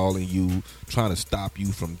 blackballing you, trying to stop you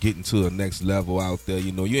from getting to the next level out there?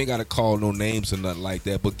 You ain't got to call no names or nothing like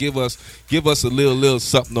that, but give us a little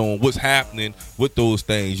something on what's happening with those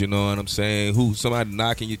things. You know what I'm saying? Somebody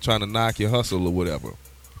knocking you, trying to knock your hustle or whatever.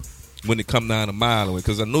 When it come down to modeling,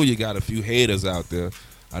 because I know you got a few haters out there.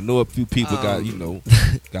 I know a few people got a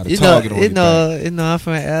target on you. I'm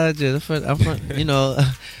from Alger. I'm from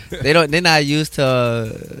they're not used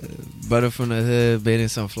to brother from the hood being in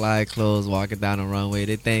some fly clothes walking down the runway.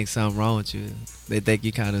 They think something wrong with you. They think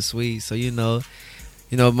you kind of sweet. So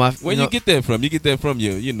where you get that from? You get that from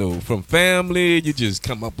from family. You just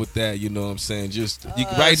come up with that. You know what I'm saying? Just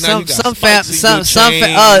right now you got spikes in your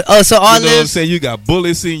chain. So all you know what I'm saying? You got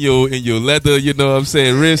bullets in your leather. You know what I'm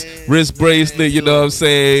saying? Wrist bracelet. You know what I'm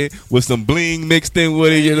saying? With some bling mixed in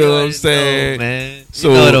with it. You know what I'm saying? Man, so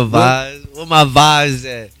the vibes. Where my vibes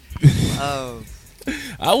at?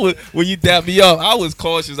 When you dapped me up, I was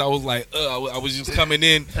cautious. I was like, I was just coming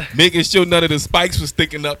in, making sure none of the spikes was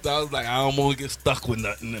sticking up. I was like, I don't want to get stuck with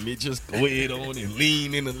nothing. Let me just go ahead on and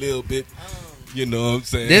lean in a little bit. You know what I'm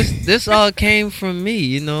saying? This all came from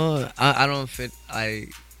me. I don't fit. I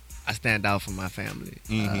stand out for my family.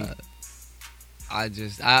 Mm-hmm. I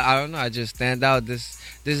don't know. I just stand out. This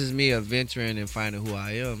is me adventuring and finding who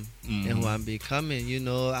I am and who I'm becoming.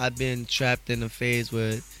 I've been trapped in a phase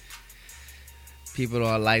where people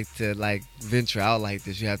don't like to like venture out like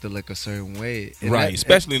this. You have to look a certain way, and Right,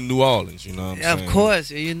 especially in New Orleans, you know what I'm saying? Of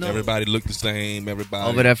course, you know. Everybody look the same, everybody.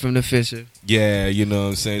 Over there from the Fisher. Yeah, you know what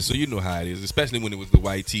I'm saying? So you know how it is, especially when it was the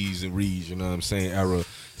white tees and Reeds, you know what I'm saying, era.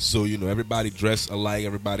 So, you know, everybody dressed alike,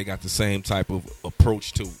 everybody got the same type of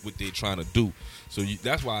approach to what they're trying to do. So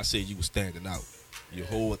that's why I said you were standing out. Your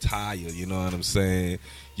whole attire, you know what I'm saying?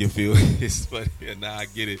 You feel it's funny, and now I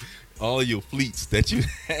get it. All your fleets that you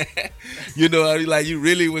had, you know, I mean, like you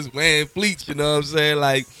really was wearing fleets, you know what I'm saying?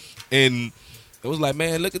 Like, and it was like,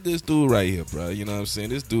 man, look at this dude right here, bro. You know what I'm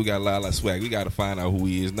saying? This dude got a lot of swag. We got to find out who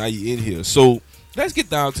he is. Now you in here. So let's get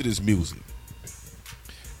down to this music.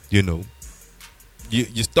 You know,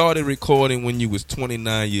 you started recording when you was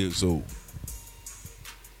 29 years old.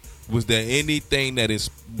 Was there anything that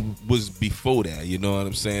was before that, you know what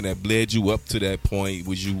I'm saying, that led you up to that point?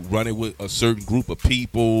 Was you running with a certain group of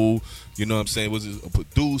people? You know what I'm saying? Was it a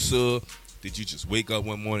producer? Did you just wake up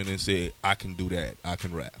one morning and say, I can do that, I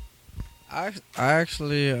can rap? I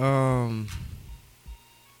actually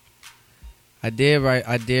I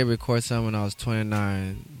did record something when I was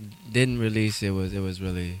 29. Didn't release it. Was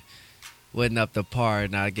really wasn't up to par,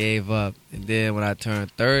 and I gave up. And then when I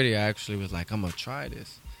turned 30, I actually was like, I'm gonna try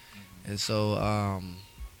this. And so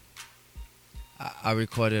I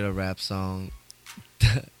recorded a rap song,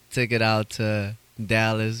 took it out to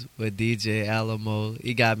Dallas with DJ Alamo.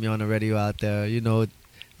 He got me on the radio out there, you know,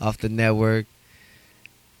 off the network.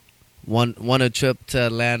 Won a trip to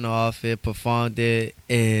Atlanta off it, performed it,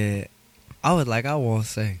 and I was like, I won't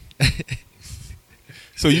sing.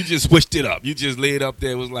 So you just switched it up. You just laid up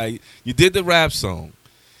there. It was like, you did the rap song.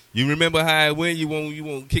 You remember how it went? You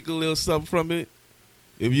won't kick a little something from it?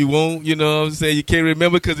 If you won't, you know what I'm saying, you can't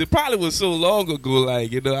remember because it probably was so long ago.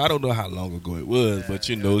 Like, you know, I don't know how long ago it was, but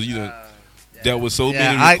you know, there was so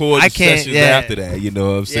many recording sessions after that. You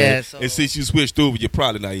know what I'm saying? Yeah, so, and since you switched over, you're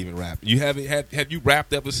probably not even rapping. You haven't have you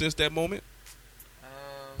rapped ever since that moment?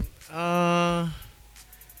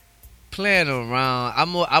 Playing around.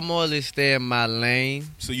 I'm always stay in my lane.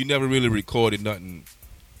 So you never really recorded nothing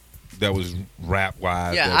that was rap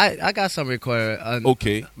wise? Yeah, I got some recorded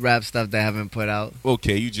rap stuff that I haven't put out.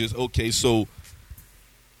 Okay, so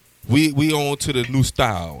we on to the new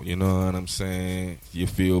style, you know what I'm saying? You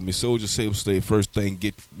feel me? Soulja Say first thing,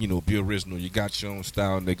 get, you know, be original. You got your own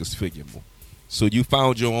style, niggas figure more. So you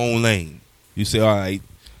found your own lane. You say, all right.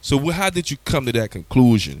 So how did you come to that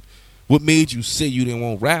conclusion? What made you say you didn't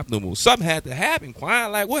want rap no more? Something had to happen,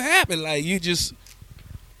 Quan. Like, what happened? Like, you just,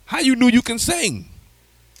 how you knew you can sing?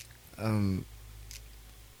 I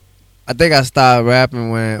think I started rapping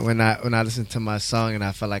when I listened to my song and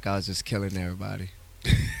I felt like I was just killing everybody.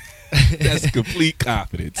 That's complete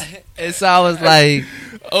confidence. And so I was like,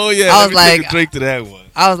 oh yeah, I was like, take a drink to that one.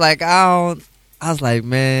 I was like,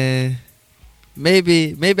 man,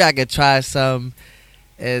 maybe I could try something.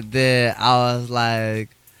 And then I was like,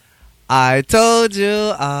 I told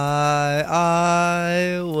you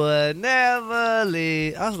I would never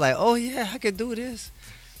leave. I was like, oh yeah, I could do this.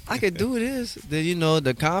 Then, you know,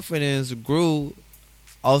 the confidence grew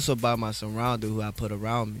also by my surrounding, who I put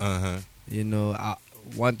around me. You know,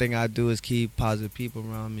 one thing I do is keep positive people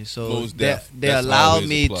around me. So they allow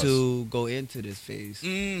me to go into this phase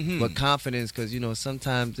with confidence, because, you know,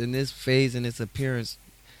 sometimes in this phase and its appearance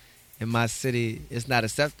in my city, it's not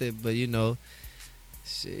accepted. But, you know,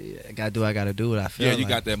 shit, I gotta do what I feel. Yeah, you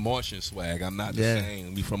got that Martian swag. I'm not the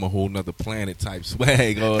same. We from a whole nother planet type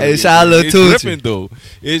swag. Hey, shout out to different though.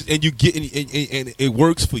 And you get and it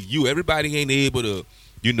works for you. Everybody ain't able to,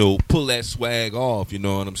 you know, pull that swag off. You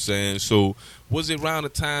know what I'm saying? So was it around the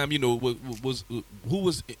time, you know, who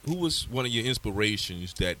was one of your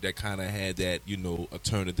inspirations that kind of had that, you know,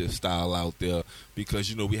 alternative style out there? Because,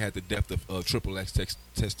 you know, we had the depth of Triple X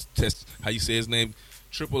test. How you say his name?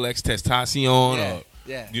 Triple X Tentacion.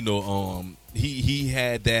 Yeah. You know, he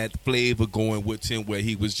had that flavor going with him where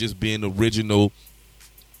he was just being original,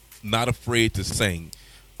 not afraid to sing,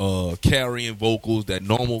 carrying vocals that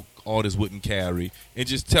normal artists wouldn't carry, and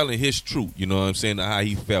just telling his truth, you know what I'm saying, how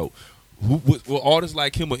he felt. Were artists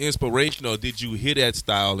like him an inspiration, or did you hear that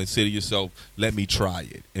style and say to yourself, let me try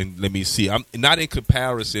it and let me see? I'm not in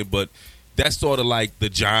comparison, but that's sort of like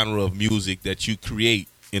the genre of music that you create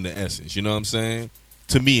in the essence, you know what I'm saying?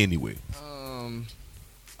 To me anyway.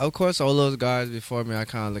 Of course, all those guys before me, I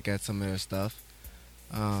kind of look at some of their stuff.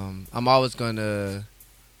 I'm always going to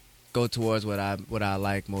go towards what I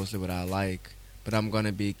like, mostly what I like. But I'm going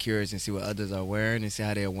to be curious and see what others are wearing and see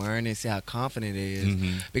how they're wearing and see how confident it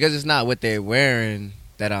is. Because it's not what they're wearing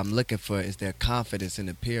that I'm looking for. It's their confidence and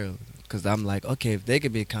appeal. because I'm like, okay, if they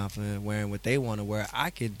could be confident wearing what they want to wear, I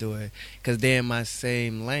could do it because they're in my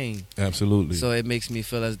same lane. Absolutely. So it makes me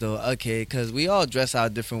feel as though, okay, because we all dress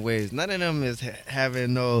out different ways. None of them is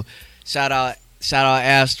having no shout out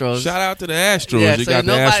Astros. Shout out to the Astros. Yeah, you so got the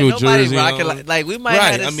nobody Astro jersey rocking on. like we might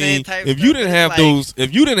have the I same mean, type. if you didn't have like,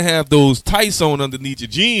 if you didn't have those tights on underneath your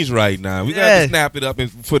jeans right now, we got to snap it up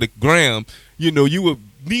for the gram. You know, you would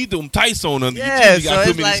need them tights on under your jeans. You got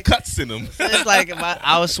too many cuts in them. It's like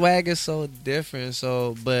our swag is so different.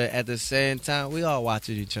 So, but at the same time, we all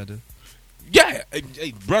watching each other. Yeah,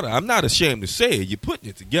 hey, brother, I'm not ashamed to say it. You're putting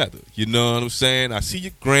it together. You know what I'm saying? I see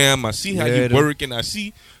your gram. I see how you working. I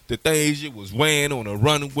see the things you was wearing on the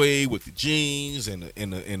runway with the jeans and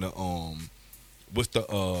the what's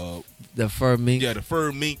the fur mink? Yeah, the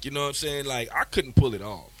fur mink. You know what I'm saying? Like, I couldn't pull it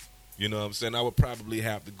off. You know what I'm saying? I would probably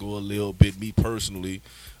have to go a little bit, me personally,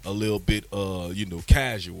 a little bit,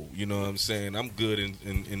 casual. You know what I'm saying? I'm good in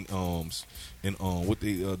with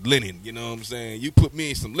the linen. You know what I'm saying? You put me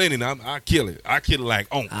in some linen, I kill it. I kill it like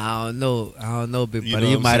I don't know, big You buddy. know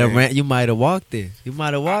You what might I'm have you might have walked there. You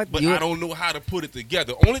might have walked. But I don't know how to put it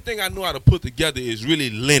together. Only thing I know how to put together is really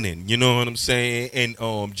linen. You know what I'm saying? And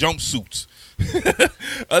jumpsuits.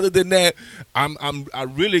 Other than that, I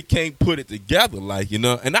really can't put it together, like, you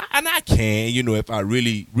know, and I can, you know, if I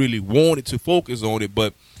really wanted to focus on it,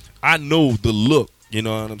 but I know the look, you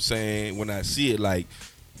know what I'm saying, when I see it. Like,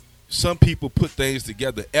 some people put things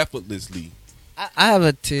together effortlessly. I have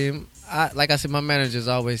a team. Like I said, my manager's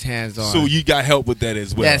always hands on. So you got help with that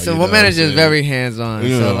as well. Yeah, so my manager is very hands on.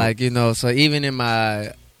 Yeah. So like, you know, so even in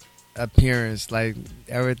my appearance, like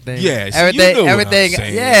everything. Yeah, everything.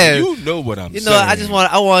 Yeah, you know what I'm saying. You know,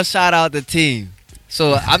 I want to shout out the team.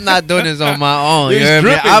 So I'm not doing this on my own. You It's heard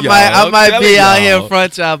me? dripping, I y'all. might I'm be telling out here y'all. in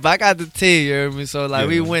front y'all, but I got the team. You heard me? So like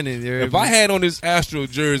we winning. You heard If me? I had on this Astro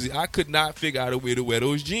jersey, I could not figure out a way to wear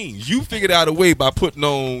those jeans. You figured out a way by putting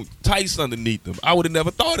on tights underneath them. I would have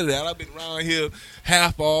never thought of that. I've been around here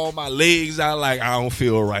half all my legs out, like, I don't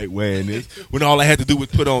feel right wearing this, when all I had to do was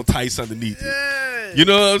put on tights underneath it. You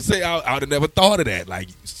know what I'm saying? I would have never thought of that. Like,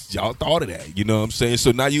 y'all thought of that. You know what I'm saying?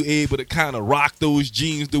 So now you able to kind of rock those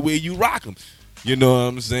jeans the way you rock them. You know what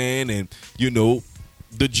I'm saying? And, you know,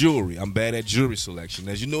 the jewelry. I'm bad at jewelry selection.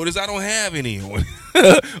 As you notice, I don't have any on.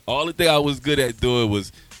 All the thing I was good at doing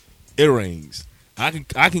was earrings. I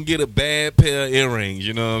can get a bad pair of earrings.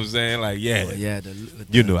 You know what I'm saying? Like,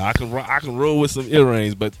 you know, I can roll with some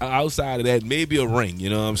earrings, but outside of that, maybe a ring. You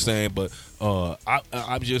know what I'm saying? But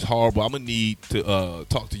I'm just horrible. I'm gonna need to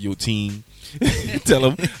talk to your team. Tell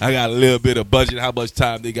them I got a little bit of budget, how much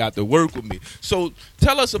time they got to work with me. So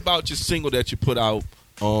tell us about your single that you put out.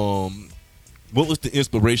 What was the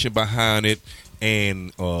inspiration behind it,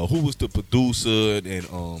 and who was the producer, and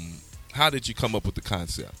how did you come up with the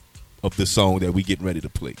concept of the song that we getting ready to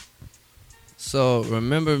play? So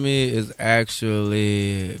Remember Me is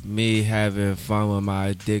actually me having fun with my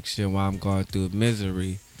addiction while I'm going through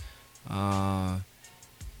misery. In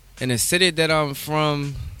the city that I'm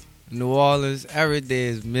from, New Orleans, every day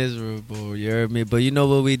is miserable, you heard me? But you know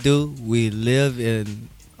what we do? We live in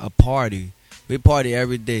a party. We party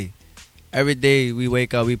every day. Every day we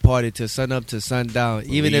wake up, we party till sun up to sundown,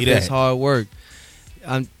 even if it's hard work.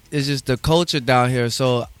 It's just the culture down here,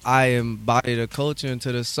 so I embody the culture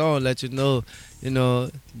into the song, let you know,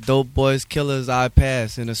 dope boys, killers I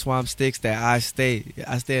pass, in the swamp sticks that I stay.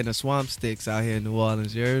 I stay in the swamp sticks out here in New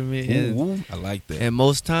Orleans, you heard me? Ooh, I like that. And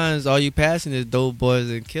most times, all you passing is dope boys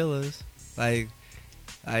and killers. Like,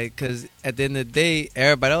 because at the end of the day,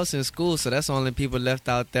 everybody else in school, so that's the only people left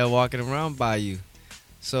out there walking around by you.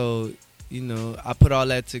 So, you know, I put all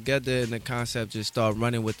that together, and the concept just started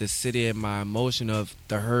running with the city and my emotion of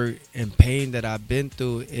the hurt and pain that I've been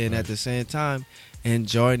through, and at the same time,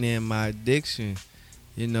 enjoying in my addiction.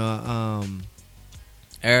 You know,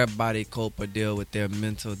 everybody cope or deal with their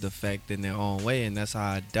mental defect in their own way, and that's how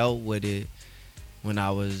I dealt with it when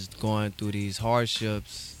I was going through these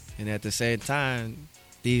hardships, and at the same time,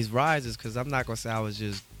 these rises, because I'm not going to say I was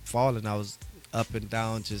just falling. I was up and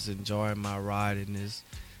down, just enjoying my ride in this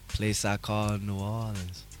place I call New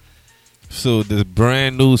Orleans. So this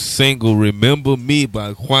brand new single, Remember Me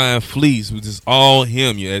by Quan Fleece, which is all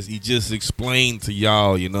him, as he just explained to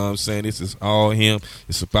y'all, you know what I'm saying? This is all him.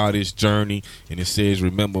 It's about his journey, and it says,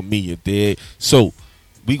 remember me, you're dead. So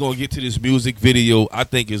we going to get to this music video. I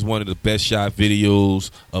think it's one of the best shot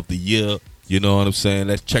videos of the year. You know what I'm saying?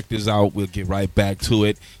 Let's check this out. We'll get right back to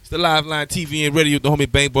it. It's the Liveline TV and radio, the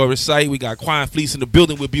homie Bang Boy Recite. We got Quan Fleece in the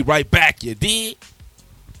building. We'll be right back. You did?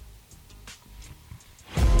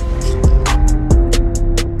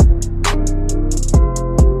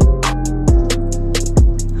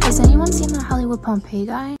 Has anyone seen that Hollywood Pompeii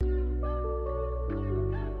guy?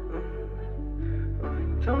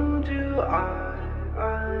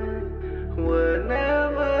 I would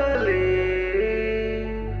never leave.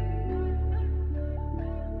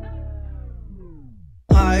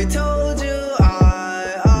 I told you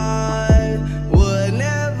I would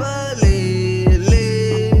never leave.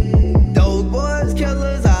 Those boys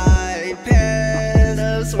killers I pass,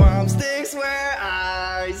 the swamp sticks where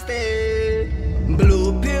I stay.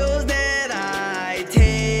 Blue pills that I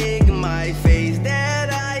take, my face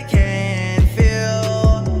that I can't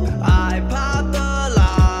feel. I popped a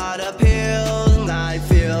lot of pills, and I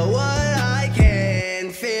feel what I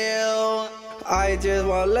can't feel. I just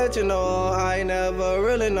wanna let you know I never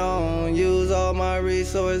really known. Use all my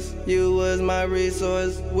resource, you was my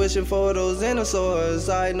resource. Wishing for those inner source.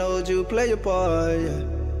 I knowed you play your part, yeah.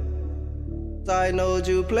 I knowed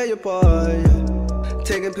you play your part, yeah.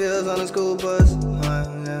 Taking pills on the school bus,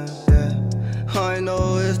 yeah, yeah. I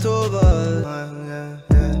know it's two of us, yeah,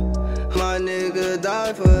 yeah. My nigga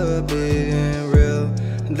died for being real.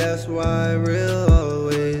 That's why real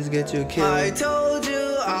always get you killed. I told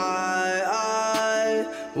you I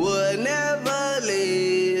would never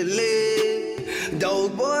leave. Those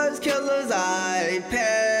boys killers I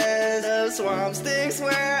pass, the swamp sticks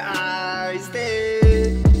where I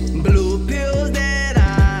stay. Blue pills that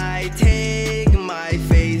I take, my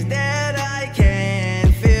face that I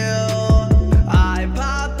can't feel. I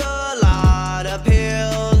popped a lot of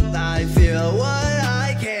pills, I feel what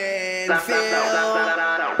I can't feel.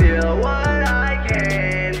 Feel what I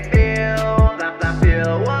can't feel.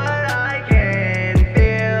 Feel what I can't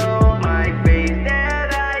feel. My face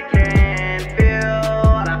that I can't feel.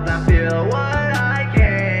 Feel what I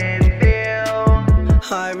can't feel.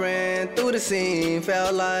 I ran through the scene,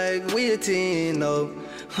 felt like we a team, no.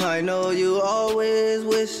 I know you always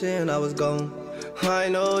wishing I was gone. I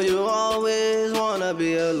know you always wanna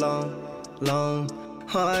be alone, alone.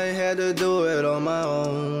 I had to do it on my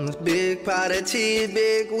own. Big pot of cheese,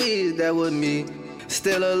 big weed, that was me.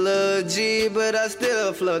 Still a little G, but I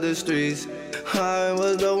still flood the streets. I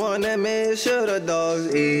was the one that made sure the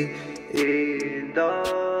dogs eat. Eat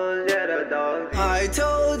dogs, yeah, the dogs. I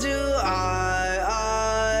told you I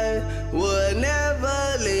would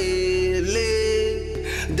never leave.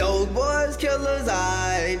 Those boys killers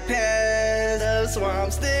I pass, the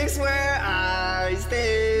swamp sticks where I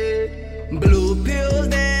stay. Blue pills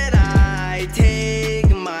that I take,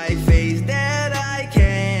 my face that I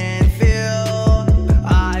can't feel.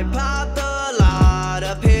 I popped a lot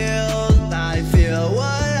of pills, I feel what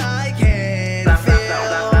I can't feel.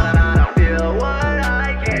 Feel what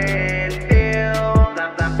I can't feel.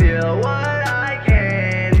 Feel what I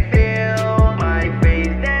can't feel. My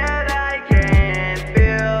face that I can't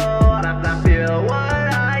feel. Feel what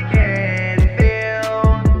I can't feel.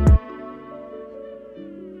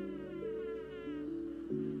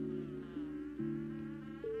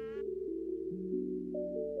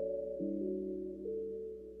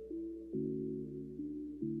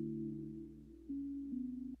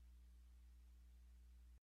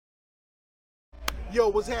 Yo,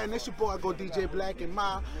 what's happening? It's your boy, Go DJ Black, and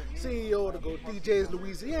my CEO of the Go DJs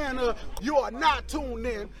Louisiana. You are not tuned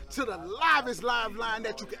in to the livest live line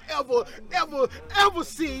that you can ever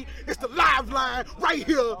see. It's the live line right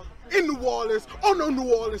here in New Orleans, on the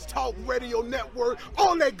New Orleans Talk Radio Network,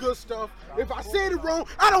 all that good stuff. If I said it wrong,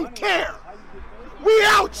 I don't care. We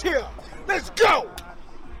out here. Let's go.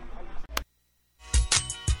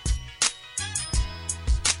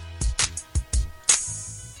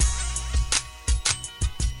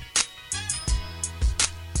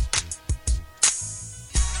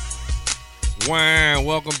 Wow,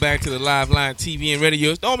 welcome back to the Live Line TV and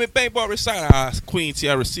Radio. Stormy Bank Bar Recital. Our Queen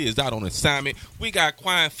Tiara C is out on assignment. We got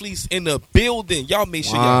Quiet Fleece in the building. Y'all make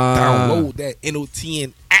sure y'all download that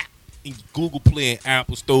NOTN app in Google Play and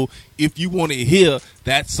Apple Store if you want to hear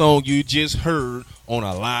that song you just heard on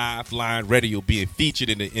a Live Line Radio being featured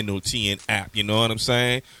in the NOTN app. You know what I'm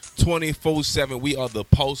saying? 24/7. We are the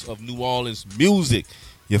pulse of New Orleans music.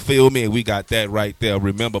 You feel me? We got that right there.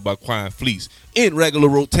 Remember by Quiet Fleece in regular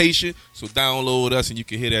rotation. So download us and you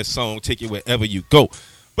can hear that song. Take it wherever you go.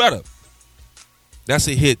 Brother, that's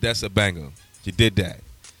a hit. That's a banger. You did that.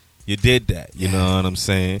 You did that. You know what I'm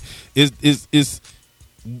saying?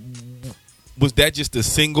 Was that just a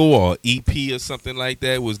single or EP or something like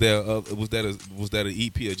that? Was that an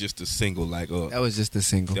EP or just a single? That was just a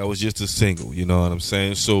single. That was just a single. You know what I'm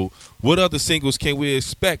saying? So, what other singles can we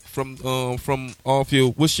expect from off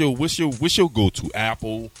your? What's your go-to?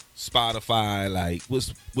 Apple, Spotify? Like,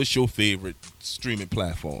 what's your favorite streaming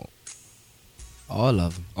platform? All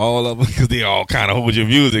of them. All of them, because they all kind of hold your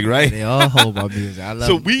music, right? They all hold my music. I love.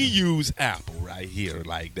 So we use Apple right here.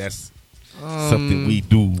 Like that's. something we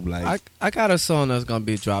do? Like I got a song that's gonna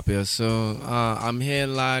be dropping soon. I'm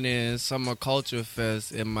headlining Summer Culture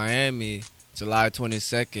Fest in Miami, July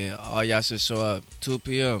 22nd. All y'all should show up 2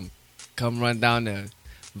 p.m. Come run down there,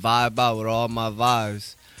 vibe out with all my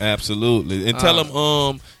vibes. Absolutely, and tell them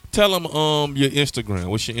your Instagram.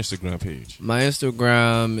 What's your Instagram page? My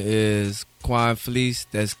Instagram is Quan Fleece.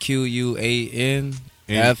 That's QUANFLEES.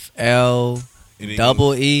 They're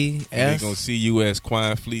gonna see you as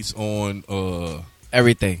Quan Fleece on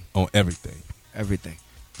everything. On everything. Everything.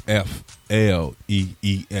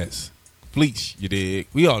 FLEES. Fleece, you dig?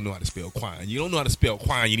 We all know how to spell Quan. You don't know how to spell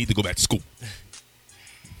Quan, you need to go back to school.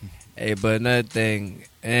 Hey, but another thing,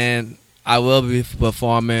 and I will be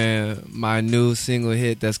performing my new single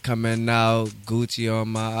hit that's coming out, Gucci on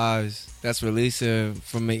My Eyes. That's releasing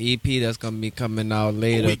from an EP that's going to be coming out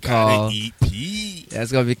later. We got an EP.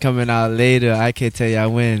 That's going to be coming out later. I can't tell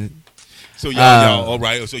y'all when. So y'all all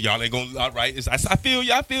right. So y'all ain't going to, all right. I feel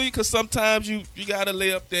you, because sometimes you got to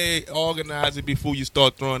lay up there, organize it before you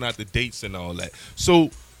start throwing out the dates and all that.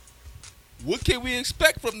 So what can we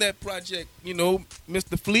expect from that project,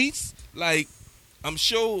 Mr. Fleece? Like, I'm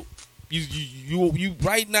sure you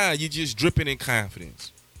right now, you're just dripping in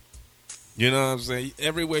confidence. You know what I'm saying?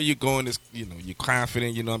 Everywhere you're going, you're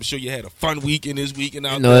confident. I'm sure you had a fun weekend this weekend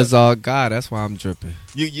out there. It's all God. That's why I'm dripping.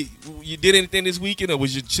 You did anything this weekend, or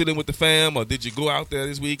was you chilling with the fam, or did you go out there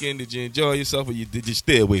this weekend? Did you enjoy yourself, or did you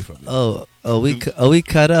stay away from it? We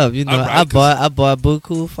cut up. Right, I bought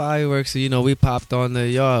buku fireworks. So, we popped on the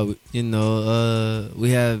yard.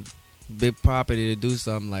 We have big property to do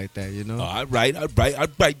something like that, All right.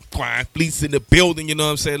 Quan Fleece in the building, you know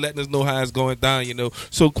what I'm saying, letting us know how it's going down,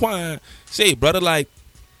 So Quan, say, brother, like,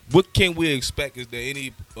 what can we expect? Is there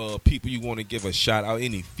any people you want to give a shout out?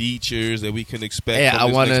 Any features that we can expect? Hey,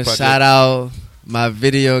 I want to shout out my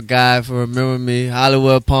video guy for remembering me,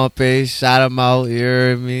 Hollywood Pompey. Shout him out, you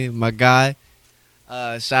heard me, my guy.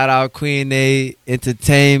 Shout out Queen A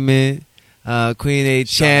Entertainment, Queen A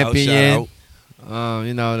Champion.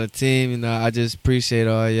 The team, I just appreciate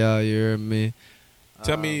all y'all, you heard me.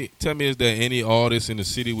 Tell me, is there any artists in the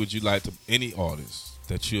city any artists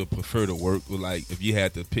that you prefer to work with? Like, if you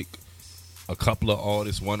had to pick a couple of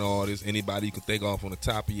artists, one artist, anybody you can think of on the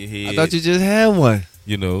top of your head. I thought you just had one.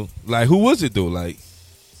 Like, who was it though? Like,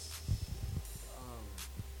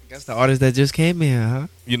 I guess the artist that just came in, huh?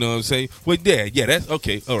 You know what I'm saying? Well, yeah, that's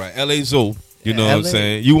okay. All right, L.A. Zoe. You know what I'm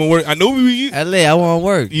saying? You won't work. I know LA, I won't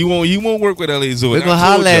work. You won't work with LA Zoo. We're gonna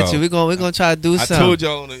holler at you. We're gonna try to do something. I told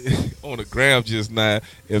y'all on the gram just now,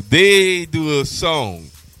 if they do a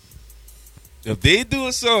song,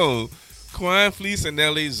 Quan Fleece and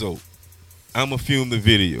LA Zoo, I'ma film the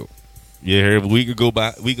video. Yeah, we could go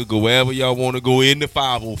wherever y'all want to go in the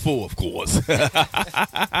 504, of course.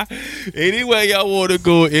 Anyway, y'all want to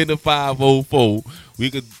go in the 504,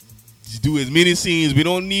 we could do as many scenes. We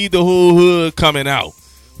don't need the whole hood coming out.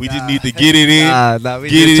 We just need to get it in,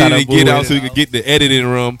 get it in and get out so we can get the editing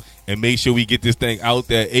room and make sure we get this thing out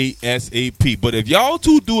there ASAP. But if y'all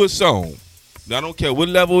two do a song, I don't care what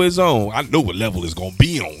level it's on. I know what level it's going to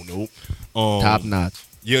be on, though. Top notch.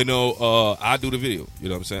 I do the video. You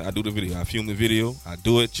know what I'm saying? I do the video. I film the video. I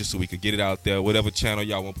do it just so we can get it out there. Whatever channel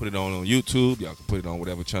y'all want to put it on YouTube, y'all can put it on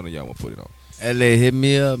whatever channel y'all want to put it on. LA, hit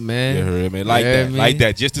me up, man. You heard me? Like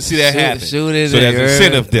that, just to see that happen. Shoot it. So there's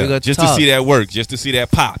incentive there, just to see that work, just to see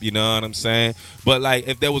that pop. You know what I'm saying? But like,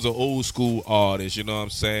 if there was an old school artist, you know what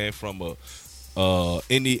I'm saying, from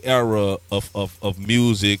any era of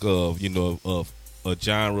music, of a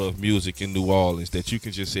genre of music in New Orleans, that you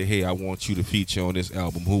can just say, hey, I want you to feature on this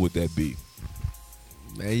album, who would that be?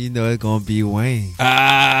 Man, it's gonna be Wayne. See, that's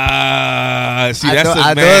I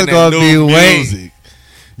know that it's gonna be music. Wayne.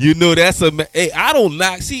 That's hey, I don't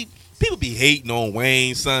knock. See, people be hating on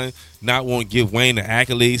Wayne, son. Not want to give Wayne the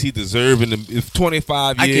accolades he deserving. If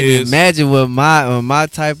 25 years, I can imagine with my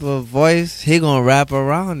type of voice, he gonna rap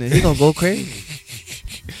around it. He gonna go crazy.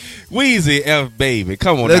 Weezy F baby,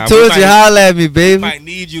 come on Look now. Towards you, holler at me, baby. We might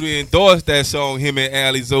need you to endorse that song. Him and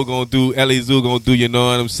Ali Zoo gonna do. You know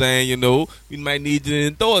what I'm saying? We might need you to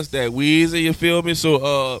endorse that, Weezy. You feel me?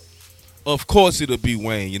 So, of course it'll be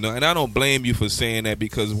Wayne, and I don't blame you for saying that,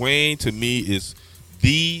 because Wayne to me is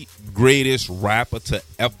the greatest rapper to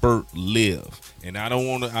ever live. And I don't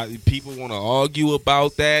want to, people want to argue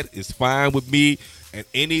about that. It's fine with me. And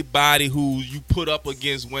anybody who you put up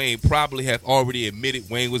against Wayne probably have already admitted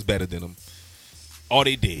Wayne was better than him. Or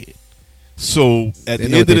they did. So at the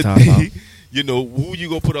end of the day, who you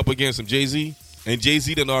gonna put up against him? Jay-Z? And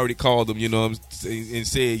Jay-Z done already called him, and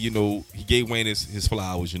said, he gave Wayne his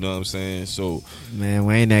flowers, you know what I'm saying? So, man,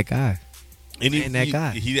 Wayne that guy. And Ain't that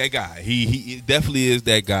guy. He that guy. He definitely is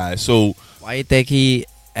that guy. So why you think he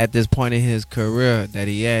at this point in his career that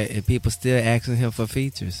he at, and people still asking him for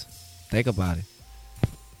features? Think about it.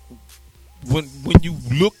 When you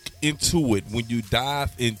look into it, when you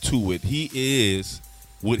dive into it, he is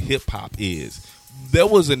what hip hop is. There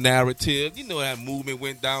was a narrative, you know, that movement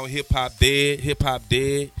went down, hip hop dead.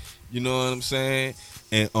 You know what I'm saying?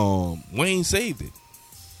 And Wayne saved it.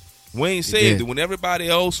 Wayne saved it when everybody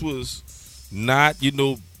else was not, you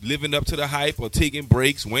know, living up to the hype or taking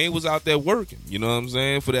breaks. Wayne was out there working, you know what I'm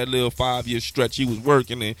saying? For that little 5-year stretch, he was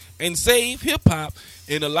working and saved hip hop.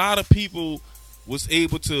 And a lot of people was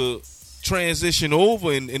able to transition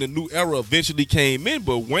over, and a new era eventually came in.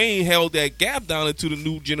 But Wayne held that gap down until the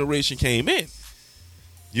new generation came in.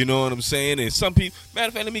 You know what I'm saying? And some people, matter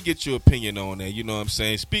of fact, let me get your opinion on that. You know what I'm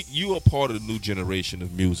saying? You are part of the new generation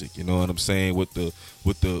of music. You know what I'm saying? With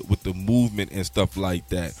the movement and stuff like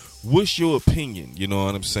that. What's your opinion? You know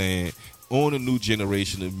what I'm saying? On the new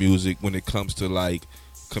generation of music when it comes to like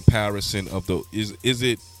comparison of the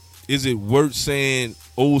is it worth saying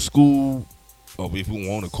old school, or if we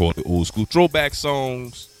want to call it old school, throwback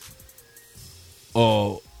songs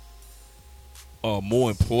are more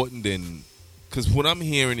important than? Because what I'm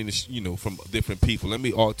hearing, from different people, let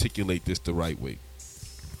me articulate this the right way.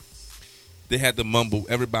 They had the mumble.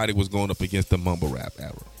 Everybody was going up against the mumble rap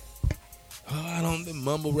era. The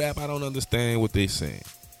mumble rap, I don't understand what they're saying.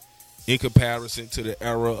 In comparison to the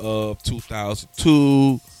era of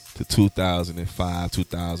 2002 to 2005,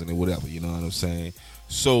 2000 and whatever, you know what I'm saying?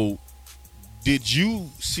 So, did you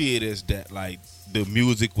see it as that, like, the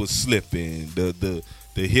music was slipping, the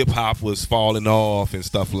hip hop was falling off and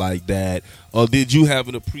stuff like that, or did you have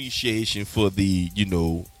an appreciation for the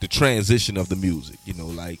transition of the music? You know,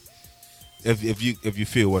 like if you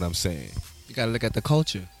feel what I'm saying, you gotta look at the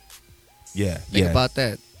culture. Yeah, think about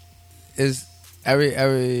that. Is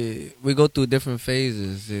every we go through different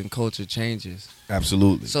phases and culture changes.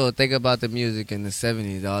 Absolutely. So think about the music in the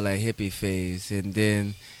 70s, all that hippie phase, and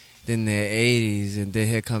then the 80s, and then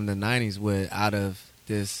here come the 90s, where out of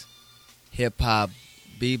this hip hop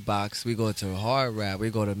beatbox, we go to hard rap,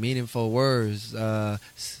 we go to meaningful words,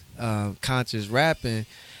 conscious rapping,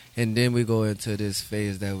 and then we go into this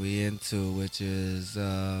phase that we into, which is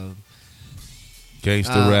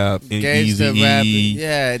gangster rap, gangster rap. Eazy-E,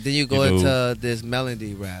 yeah. Then you go into this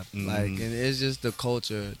melody rap, and it's just the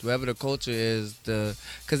culture. Whatever the culture is,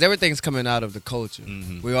 because everything's coming out of the culture.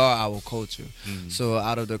 We are our culture, so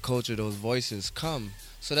out of the culture, those voices come.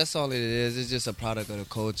 So that's all it is. It's just a product of the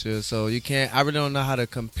culture. So you can't. I really don't know how to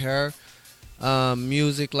compare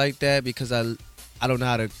music like that, because I don't know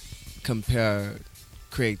how to compare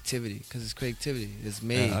creativity, because it's creativity. It's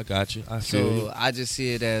made. Yeah, I got you. I feel you. I just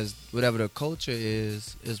see it as whatever the culture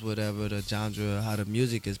is whatever the genre, how the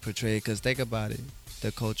music is portrayed. Because think about it,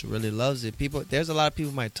 the culture really loves it. There's a lot of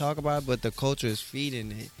people might talk about it, but the culture is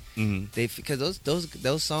feeding it. Because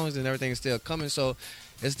those songs and everything is still coming. So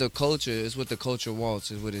it's the culture. It's what the culture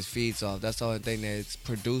wants. It's what it feeds off. That's the only thing that's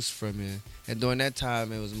produced from it. And during that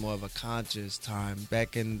time, it was more of a conscious time.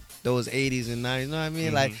 Back in those 80s and 90s, you know what I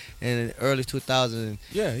mean? Like in the early 2000s.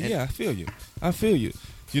 Yeah, I feel you.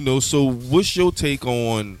 You know, so what's your take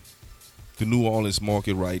on the New Orleans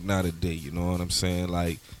market right now today? You know what I'm saying?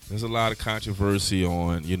 Like, there's a lot of controversy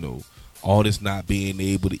on, artists not being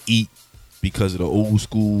able to eat because of the old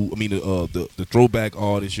school. I mean, the throwback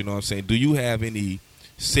artists. You know what I'm saying? Do you have any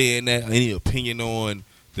say in that? Any opinion on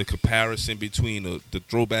the comparison between the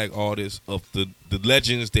throwback artists of the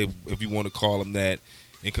legends, that, if you want to call them that,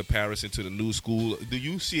 in comparison to the new school? Do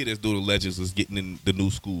you see it as though the legends is getting in the new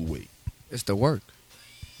school way? It's the work.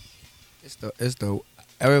 It's the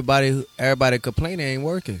everybody complaining ain't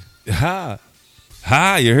working. You heard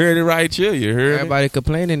it right here. You heard everybody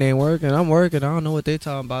complaining ain't working. I'm working. I don't know what they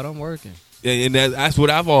talking about. I'm working. And that's what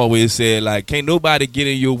I've always said. Like, can't nobody get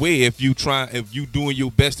in your way if you doing your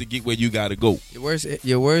best to get where you got to go.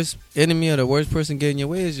 Your worst enemy, or the worst person getting in your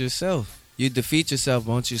way, is yourself. You defeat yourself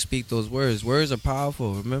once you speak those words. Words are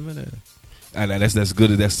powerful. Remember that. And that's good.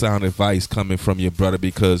 That's sound advice coming from your brother,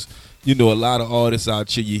 because a lot of artists out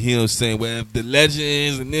here, you hear them saying, well, if the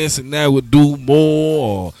legends and this and that would do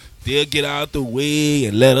more, or they'll get out the way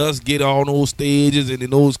and let us get on those stages and in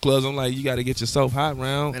those clubs. I'm like, you got to get yourself hot,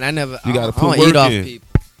 round. And I got to put work work off in. people.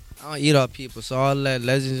 I don't eat off people, so all that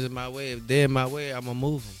legends in my way. If they're in my way, I'm gonna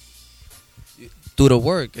move them through the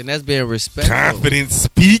work, and that's being respectful. Confident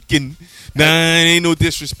speaking. Nah, ain't no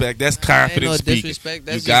disrespect. That's confident speaking. Disrespect.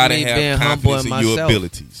 That's you gotta just me have being confidence humble in your myself.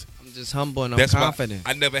 abilities. I'm just humble and I'm confident.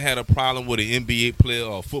 I never had a problem with an NBA player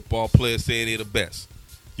or a football player saying they're the best.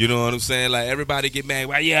 You know what I'm saying? Like, everybody get mad.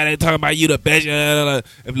 Why, yeah, they talking about you the best.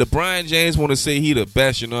 If LeBron James want to say he the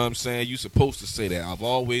best, you know what I'm saying? You supposed to say that. I've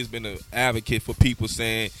always been an advocate for people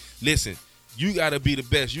saying, listen, you got to be the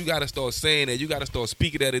best. You got to start saying that. You got to start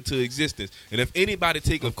speaking that into existence. And if anybody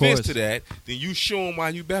take offense to that, then you show them why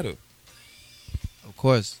you better. Of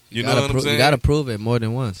course. You know what I'm saying? You got to prove it more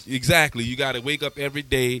than once. Exactly. You got to wake up every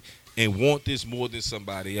day and want this more than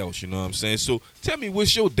somebody else, you know what I'm saying? So tell me,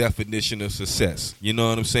 what's your definition of success? You know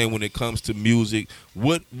what I'm saying? When it comes to music,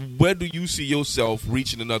 where do you see yourself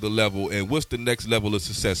reaching another level, and what's the next level of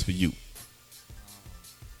success for you?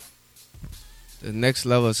 The next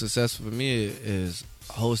level of success for me is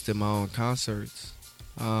hosting my own concerts,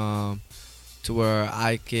 to where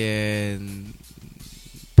I can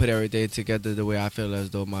put everything together the way I feel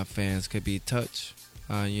as though my fans could be touched.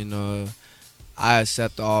 You know, I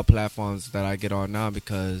accept all platforms that I get on now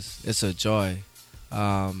because it's a joy.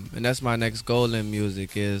 And that's my next goal in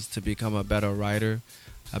music, is to become a better writer,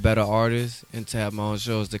 a better artist, and to have my own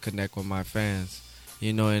shows to connect with my fans.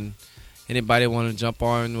 You know, and anybody want to jump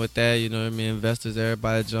on with that, you know what I mean? Investors,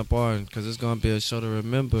 everybody jump on, because it's going to be a show to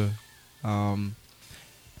remember.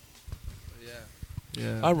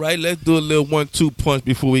 Yeah. All right, let's do a little 1-2 punch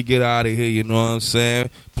before we get out of here, you know what I'm saying?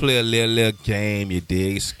 Play a little game, you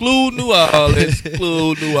dig? Exclude New Orleans.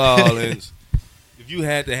 Exclude New Orleans. If you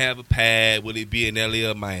had to have a pad, would it be in LA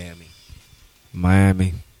or Miami?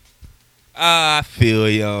 Miami. I feel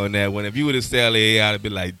you on that one. If you would have said LA, I'd have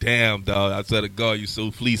been like, damn, dog, I swear to God, you so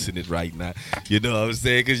fleecing it right now. You know what I'm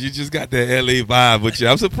saying? Because you just got that LA vibe with you.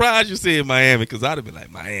 I'm surprised you said Miami, because I'd have been like,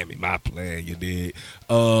 Miami, my plan, you dig?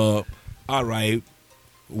 All right.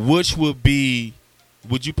 Which would you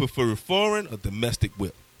prefer foreign or domestic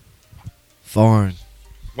whip? Foreign.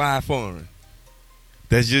 Why foreign?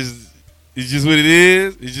 It's just what it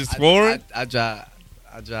is? It's just foreign? I drive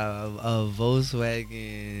a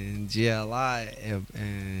Volkswagen GLI,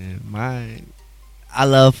 and mine, I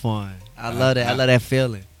love foreign. I love that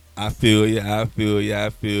feeling. I feel you.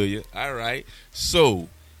 All right. So,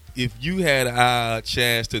 if you had a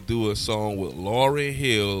chance to do a song with Lauryn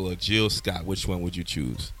Hill or Jill Scott, which one would you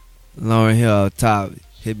choose? Lauryn Hill, top.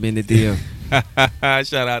 Hit me in the DM.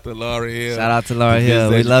 Shout out to Lauryn Hill. Shout out to Lauryn Hill.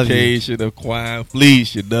 We love you. Education of Quine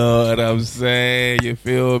Fleece, you know what I'm saying? You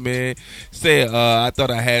feel me? Say, I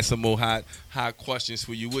thought I had some more hot questions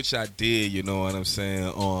for you, which I did, you know what I'm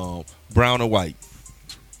saying? Brown or white?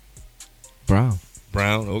 Brown.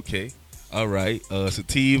 Brown, okay. All right.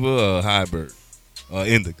 Sativa or hybrid?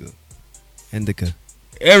 Indica. Indica.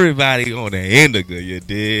 Everybody on that indica, you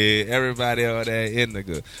did. Everybody on that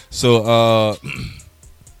indica. So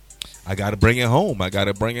I gotta bring it home.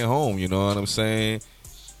 You know what I'm saying?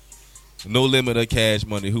 No Limit or Cash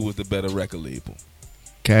Money. Who was the better record label?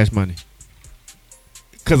 Cash Money.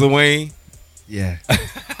 Cause of Wayne? Yeah.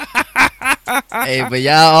 Hey, but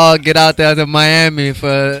y'all all get out there to Miami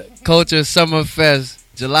for Culture Summer Fest,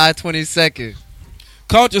 July 22nd.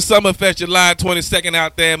 Culture Summer Fest, July 22nd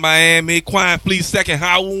out there in Miami. Quine Fleece second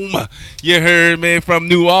home. You heard me, from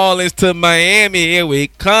New Orleans to Miami. Here we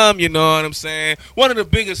come, you know what I'm saying? One of the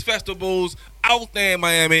biggest festivals out there in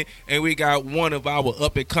Miami. And we got one of our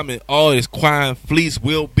up-and-coming artists, Quine Fleece,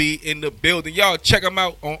 will be in the building. Y'all check him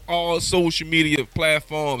out on all social media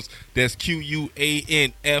platforms. That's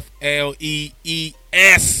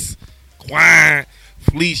QUANFLEES. Quine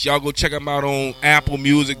Fleece. Y'all go check them out on Apple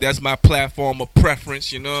Music. That's my platform of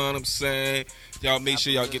preference, you know what I'm saying? Y'all make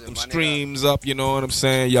sure y'all get them streams up, you know what I'm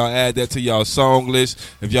saying? Y'all add that to y'all song list.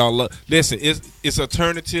 If y'all listen, it's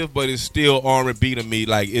alternative, but it's still R&B to me.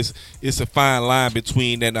 Like, it's a fine line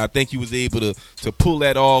between that, and I think he was able to pull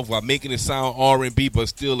that off while making it sound R&B, but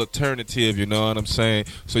still alternative, you know what I'm saying?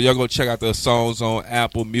 So y'all go check out the songs on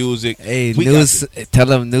Apple Music. Hey, tell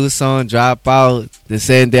them new song drop out the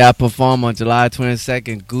same day I perform on July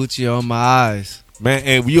 22nd, Gucci on My Eyes. Man,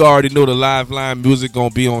 and we already know the live line music going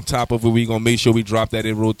to be on top of it. We going to make sure we drop that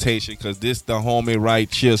in rotation, because this the homie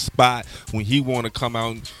right here spot. When he want to come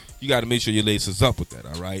out, you got to make sure your laces up with that,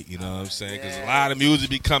 all right? You know what I'm saying? Because a lot of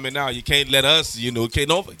music be coming out. You can't let us,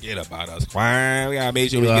 don't forget about us. We got to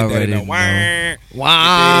make sure we get that in there.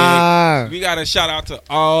 We got to shout out to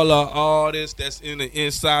all the artists that's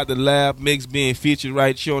inside the lab mix being featured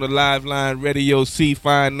right here on the Live Line Radio. C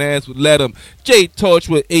Finance with Let 'Em. J Torch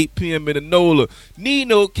with 8 p.m. in the NOLA.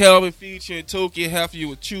 Nino Calvin featuring Tokyo Hefty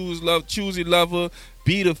with Choosy Lover.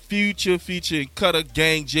 Be the Future featuring Cutter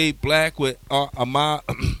Gang J Black with Amari,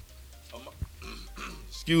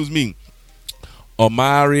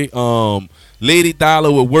 Lady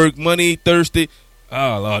Dollar with Work Money, Thirsty,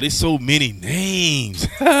 Oh, Lord, there's so many names.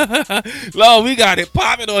 Lord, we got it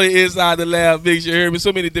popping on the Inside the Lab mix. You heard me?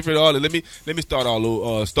 So many different artists. Let me start all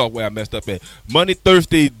over, start where I messed up at. Monday,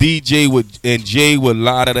 Thursday, DJ and Jay with a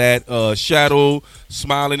lot of that. Shadow,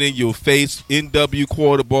 Smiling in Your Face. NW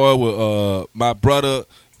Quarterboy with my brother,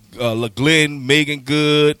 LaGlenn, Megan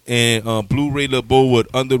Good, and Blu-ray LeBeau with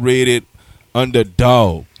Underrated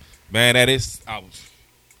Underdog. Man,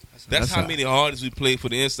 that's how many artists we played for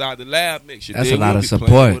the Inside the Lab mix. That's a lot of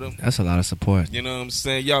support. That's a lot of support. You know what I'm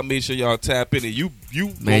saying? Y'all make sure y'all tap in. And you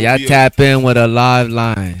man, y'all tap in with a live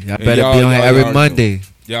line. Y'all better be on here every Monday.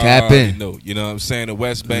 Y'all tap in. Know. You know what I'm saying? The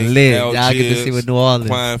West Bank, Lit. Algiers, y'all get to see what New Orleans.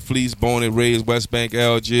 Quine Fleece, born and raised West Bank,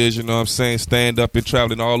 Algiers. You know what I'm saying? Stand up and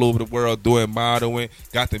traveling all over the world doing modeling.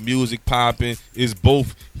 Got the music popping. It's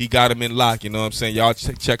both. He got him in lock. You know what I'm saying? Y'all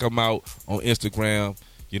check him out on Instagram.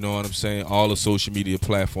 You know what I'm saying? All the social media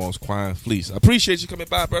platforms, Quine Fleece. I appreciate you coming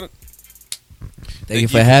by, brother. Thank you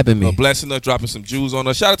for having me. Blessing us, dropping some Jews on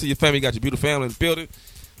us. Shout out to your family. You got your beautiful family in the building.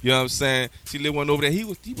 You know what I'm saying? See, little one over there, he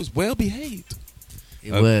was well behaved.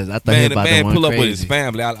 It was. I thought he was about to pull up crazy. with his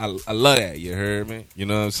family. I love that. You heard me? You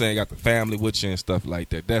know what I'm saying? Got the family with you and stuff like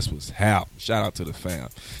that. That's what's happening. Shout out to the fam.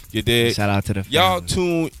 You did. Shout out to the family. Y'all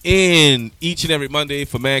tune in each and every Monday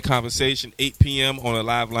for Man Conversation, 8 p.m. on the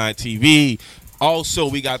Live Line TV. Also,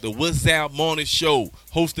 we got the What's Out Morning Show,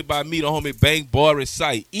 hosted by me, the homie Bank Boris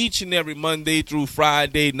Sight, each and every Monday through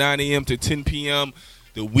Friday, 9 a.m. to 10 p.m.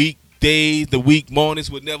 The weekdays, the week mornings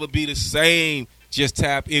would never be the same. Just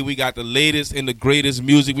tap in. We got the latest and the greatest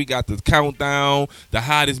music. We got the countdown, the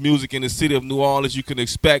hottest music in the city of New Orleans you can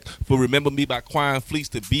expect for Remember Me by Quine Fleece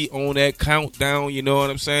to be on that countdown. You know what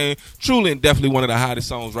I'm saying? Truly and definitely one of the hottest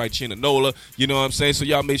songs right here in Nola. You know what I'm saying? So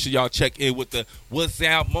y'all make sure y'all check in with the What's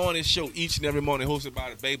Out Morning Show each and every morning, hosted by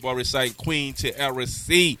the Bay Bar Recite Queen to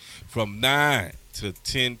RSC from 9 to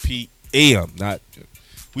 10 p.m.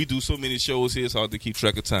 We do so many shows here, it's hard to keep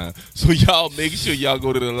track of time. So y'all make sure y'all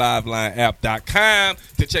go to the livelineapp.com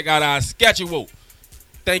to check out our schedule.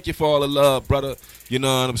 Thank you for all the love, brother. You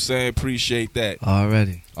know what I'm saying? Appreciate that.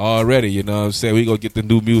 Already, you know what I'm saying? We gonna get the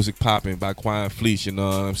new music popping by Quine Fleece, you know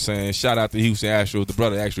what I'm saying? Shout out to Houston Astros. The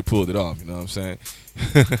brother actually pulled it off, you know what I'm saying?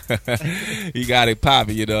 He got it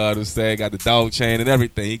popping, you know what I'm saying? Got the dog chain and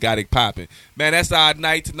everything. He got it popping. Man, that's our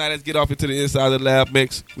night tonight. Let's get off into the Inside the Lab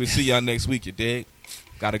mix. We'll see y'all next week, you dig?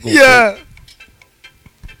 Gotta go. Yeah.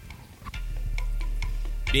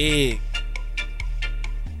 Big.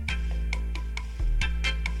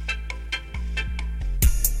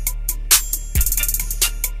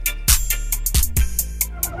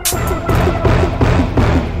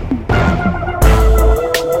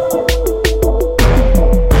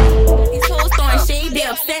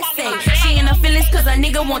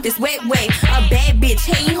 Nigga want this wet way. A bad bitch,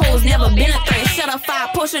 hating hoes, never been a threat. Shut up, fire,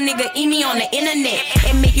 push a nigga, eat me on the internet.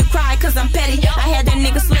 And make you cry cause I'm petty. I had that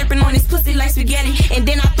nigga slurping on his pussy like spaghetti. And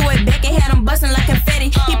then I threw it back and had him busting like confetti.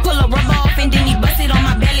 He pull a rubber off and then he busted on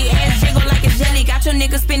my belly. Ass jiggle like a jelly, got your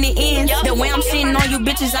nigga spinning ends. The way I'm shitting on you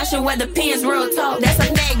bitches, I should wear the pins. Real talk, that's a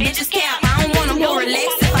fact, bitches cap. I don't want him more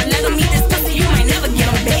relaxed. If I let him eat this pussy, you might never get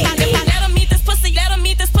him back. If I let him eat this pussy, let him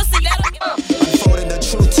eat this pussy, let him unfolding the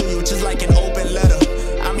truth to you just like an open letter.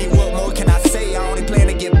 I mean, what more can I say? I only plan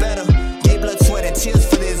to get better. Gave blood, sweat, and tears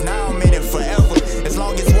for this. Now I'm in it forever. As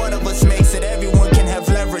long as one of us makes it, everyone can have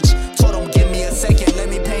leverage. Told them, give me a second, let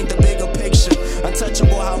me paint the bigger picture.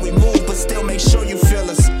 Untouchable how we move, but still make sure you feel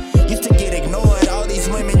us. Used to get ignored, all these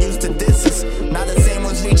women used to diss us. Now the same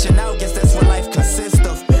ones reaching out, guess that's what life consists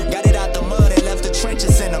of. Got it out the mud and left the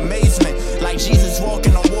trenches in amazement. Like Jesus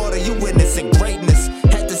walking on water, you witnessing greatness.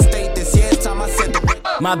 Had to state this, yeah, it's time I said the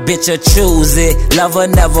my bitch a choose it. Lover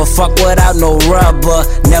never fuck without no rubber.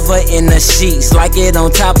 Never in the sheets, like it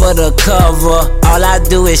on top of the cover. All I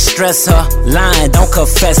do is stress her. Lying, don't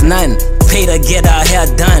confess nothing. Pay to get her hair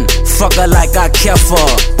done. Fuck her like I care for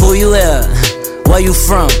her. Who you is? Where you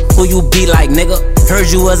from? Who you be like, nigga?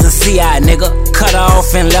 Heard you was a CI, nigga. Cut her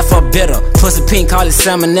off and left her bitter. Pussy pink, call it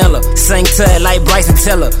salmonella. Sing to it like Bryson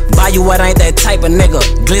Tiller. Buy you what, ain't that type of nigga.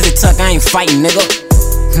 Glizzy tuck, I ain't fighting, nigga.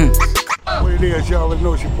 What it is, y'all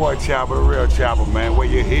know it's your boy Chopper, the real Chopper, man. Where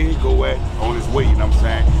your head go at on his way, you know what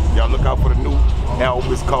I'm saying? Y'all look out for the new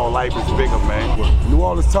album, it's called Life is Bigger, man. New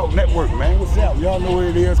Orleans Talk Network, man. What's up? Y'all know what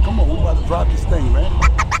it is. Come on, we about to drop this thing, man.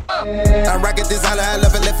 I'm rocket designer, I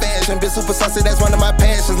love it, live fashion. Been super saucy, that's one of my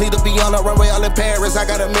passions. Need to be on a runway all in Paris. I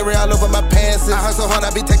got a mirror all over my pants. I hustle hard,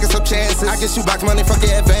 I be taking some chances. I get you box money, fuck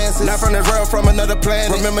your advances. Not from the world, from another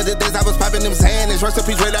planet. Remember the days I was popping them Xanax. Rest in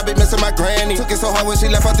peace, Red, I be missing my granny. Took it so hard when she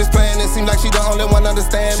left off this planet. Seemed like she the only one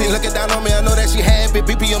understand me. She looking down on me, I know that she happy.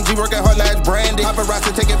 BPMG working hard, now it's branded.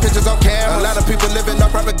 Paparazzi taking pictures on camera. A lot of people living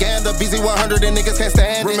on propaganda. BZ100 and niggas can't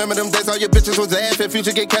stand it. Remember them days all your bitches was ass.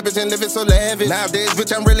 Future get cabbage and living so lavish. Nowadays,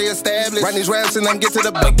 bitch, I'm really established. Write these raps and I'm get to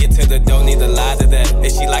the But get to the don't need to lie to that.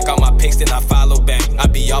 If she like all my pics, then I follow back. I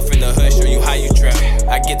be off in the hood, show you how you trap.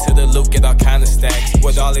 I get to the loot, get all kind of stacks.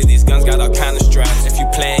 With all of these guns, got all kind of straps. If you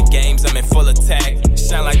playing games, I'm in full attack.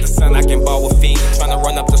 Shine like the sun, I can ball with feet. Tryna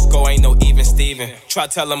run up the score, ain't no even Steven. Try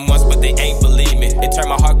tell them once, but they ain't believe me. It turned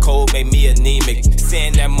my heart cold, made me anemic.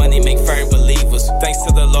 Seeing that money make firm believers. Thanks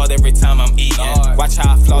to the Lord every time I'm eating. Watch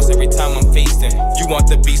how I floss every time I'm feasting. You want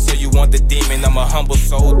the beast, so you want the demon. I'm a humble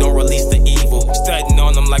soul, don't release the evil. Studying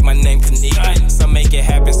on them like my name Knievel. Some make it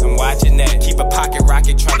happen, some watching that. Keep a pocket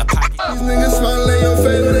rocket, tryna pocket. These niggas smile in your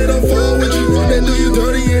face, but they don't fall with you. They do you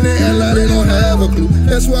dirty in the air like they don't have a clue.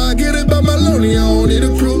 That's why I get it by my lonely, I don't need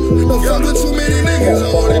a crew. Don't fuck with too many niggas, I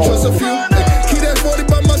only trust a few. Keep that 40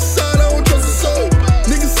 by my side, I don't trust a soul.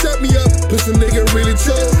 Niggas set me up, pussy nigga really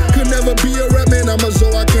told. Could never be a rap man, I'm a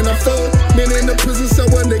Zoe, I can't afford. Been in the prison cell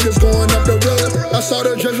where niggas going up the road. I saw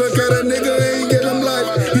the judge look at a nigga, ain't get him life.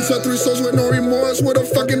 He took 3 souls with no remorse, with a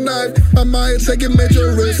fucking knife. I might take it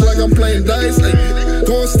major risks like I'm playing dice.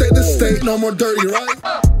 Going state to state, no more dirty, right?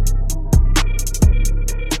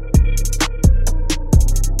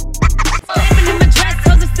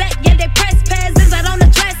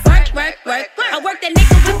 I work that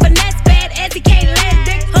nigga with finesse, bad as he can't land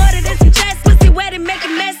dick. Harder than some chest, pussy wet and make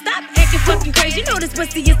it mess. Stop acting fucking crazy, you know this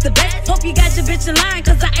pussy is the best. Hope you got your bitch in line,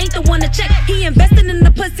 cause I ain't the one to check. He investing in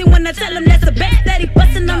the pussy when I tell him that's the best. That he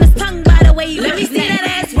busting on his tongue by the way he let me see that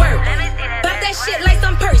ass work. Pop that shit like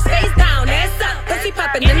some purse, face down, ass up. Pussy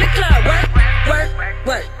popping in the club, work, work,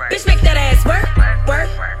 work. Bitch make that ass work, work,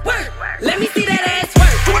 work. Let me see that ass work.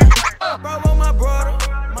 Bravo, my brother,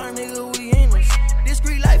 my nigga, we in this.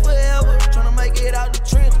 Discreet life forever, tryna make it out the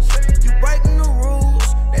trenches. You breaking the rules,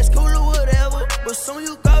 that's cool or whatever, but soon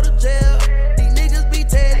you go to jail. These niggas be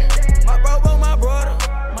telling. My brother,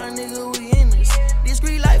 my nigga, we in this.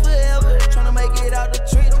 Discreet life forever, tryna make it out the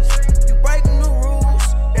trenches. You breaking the rules,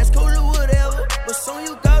 that's cool or whatever, but soon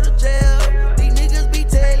you go to jail. These niggas be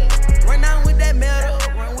telling. Run down with that metal,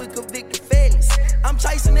 run with convicted felons. I'm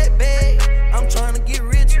chasing that bag, I'm trying to get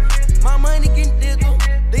richer. My money getting digger,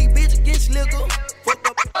 these bitches get slicker.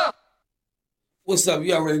 What's up?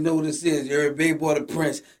 You already know what this is. You heard Big Boy the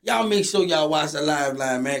Prince. Y'all make sure y'all watch the live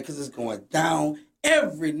line, man, because it's going down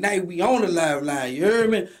every night. We on the live line. You heard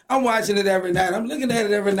me? I'm watching it every night. I'm looking at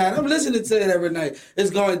it every night. I'm listening to it every night. It's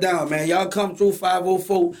going down, man. Y'all come through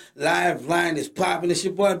 504 live line. It's popping. It's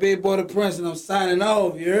your boy Big Boy the Prince, and I'm signing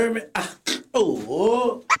off. You heard me?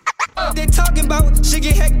 Oh. They talking about shit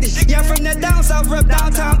get hectic. Yeah, I'm from that down south, rep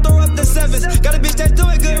downtown, throw up the sevens. Got a bitch that's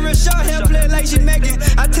doing good, real short hair, play like she Megan.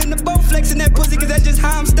 I tend to both flexing that pussy, cause that's just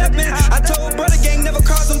how I'm stepping. I told brother gang, never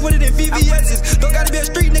cross them, put it in VVS's. Don't gotta be a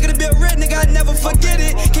street nigga to be a red nigga, I never forget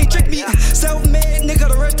it. Can't trick me, self-made nigga,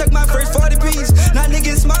 the rest took my first 40 P's. Now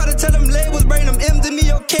niggas smarter, tell them labels, bring them M to me,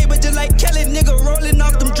 okay, but just like Kelly, nigga, rolling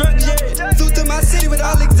off them drugs, yeah. Flew to my city with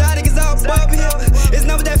all exotic, it's all above here. It's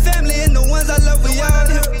never that family and the ones I love, we all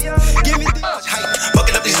here. Give me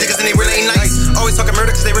Bucking up these niggas and they really ain't nice. Always talking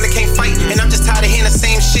murder cause they really can't fight. And I'm just tired of hearing the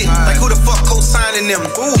same shit. Like who the fuck co-signing them?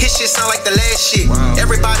 His shit sound like the last shit.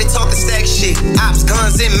 Everybody talking stack shit. Ops,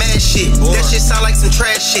 guns, and mad shit. That shit sound like some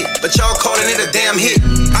trash shit. But y'all calling it a damn hit.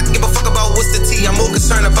 I can give a fuck about what's the tea. I'm more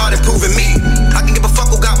concerned about improving me. I can give a fuck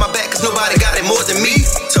who got my back cause nobody got it more than me.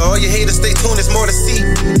 To all your haters, stay tuned, there's more to see.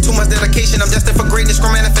 Too much dedication, I'm destined for greatness.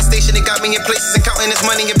 From manifestation, it got me in places and counting this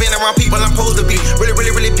money and being around people I'm supposed to be. Really,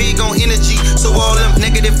 really, really big on energy. So all them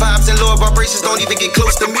negative vibes and lower vibrations don't even get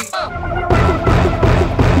close to me.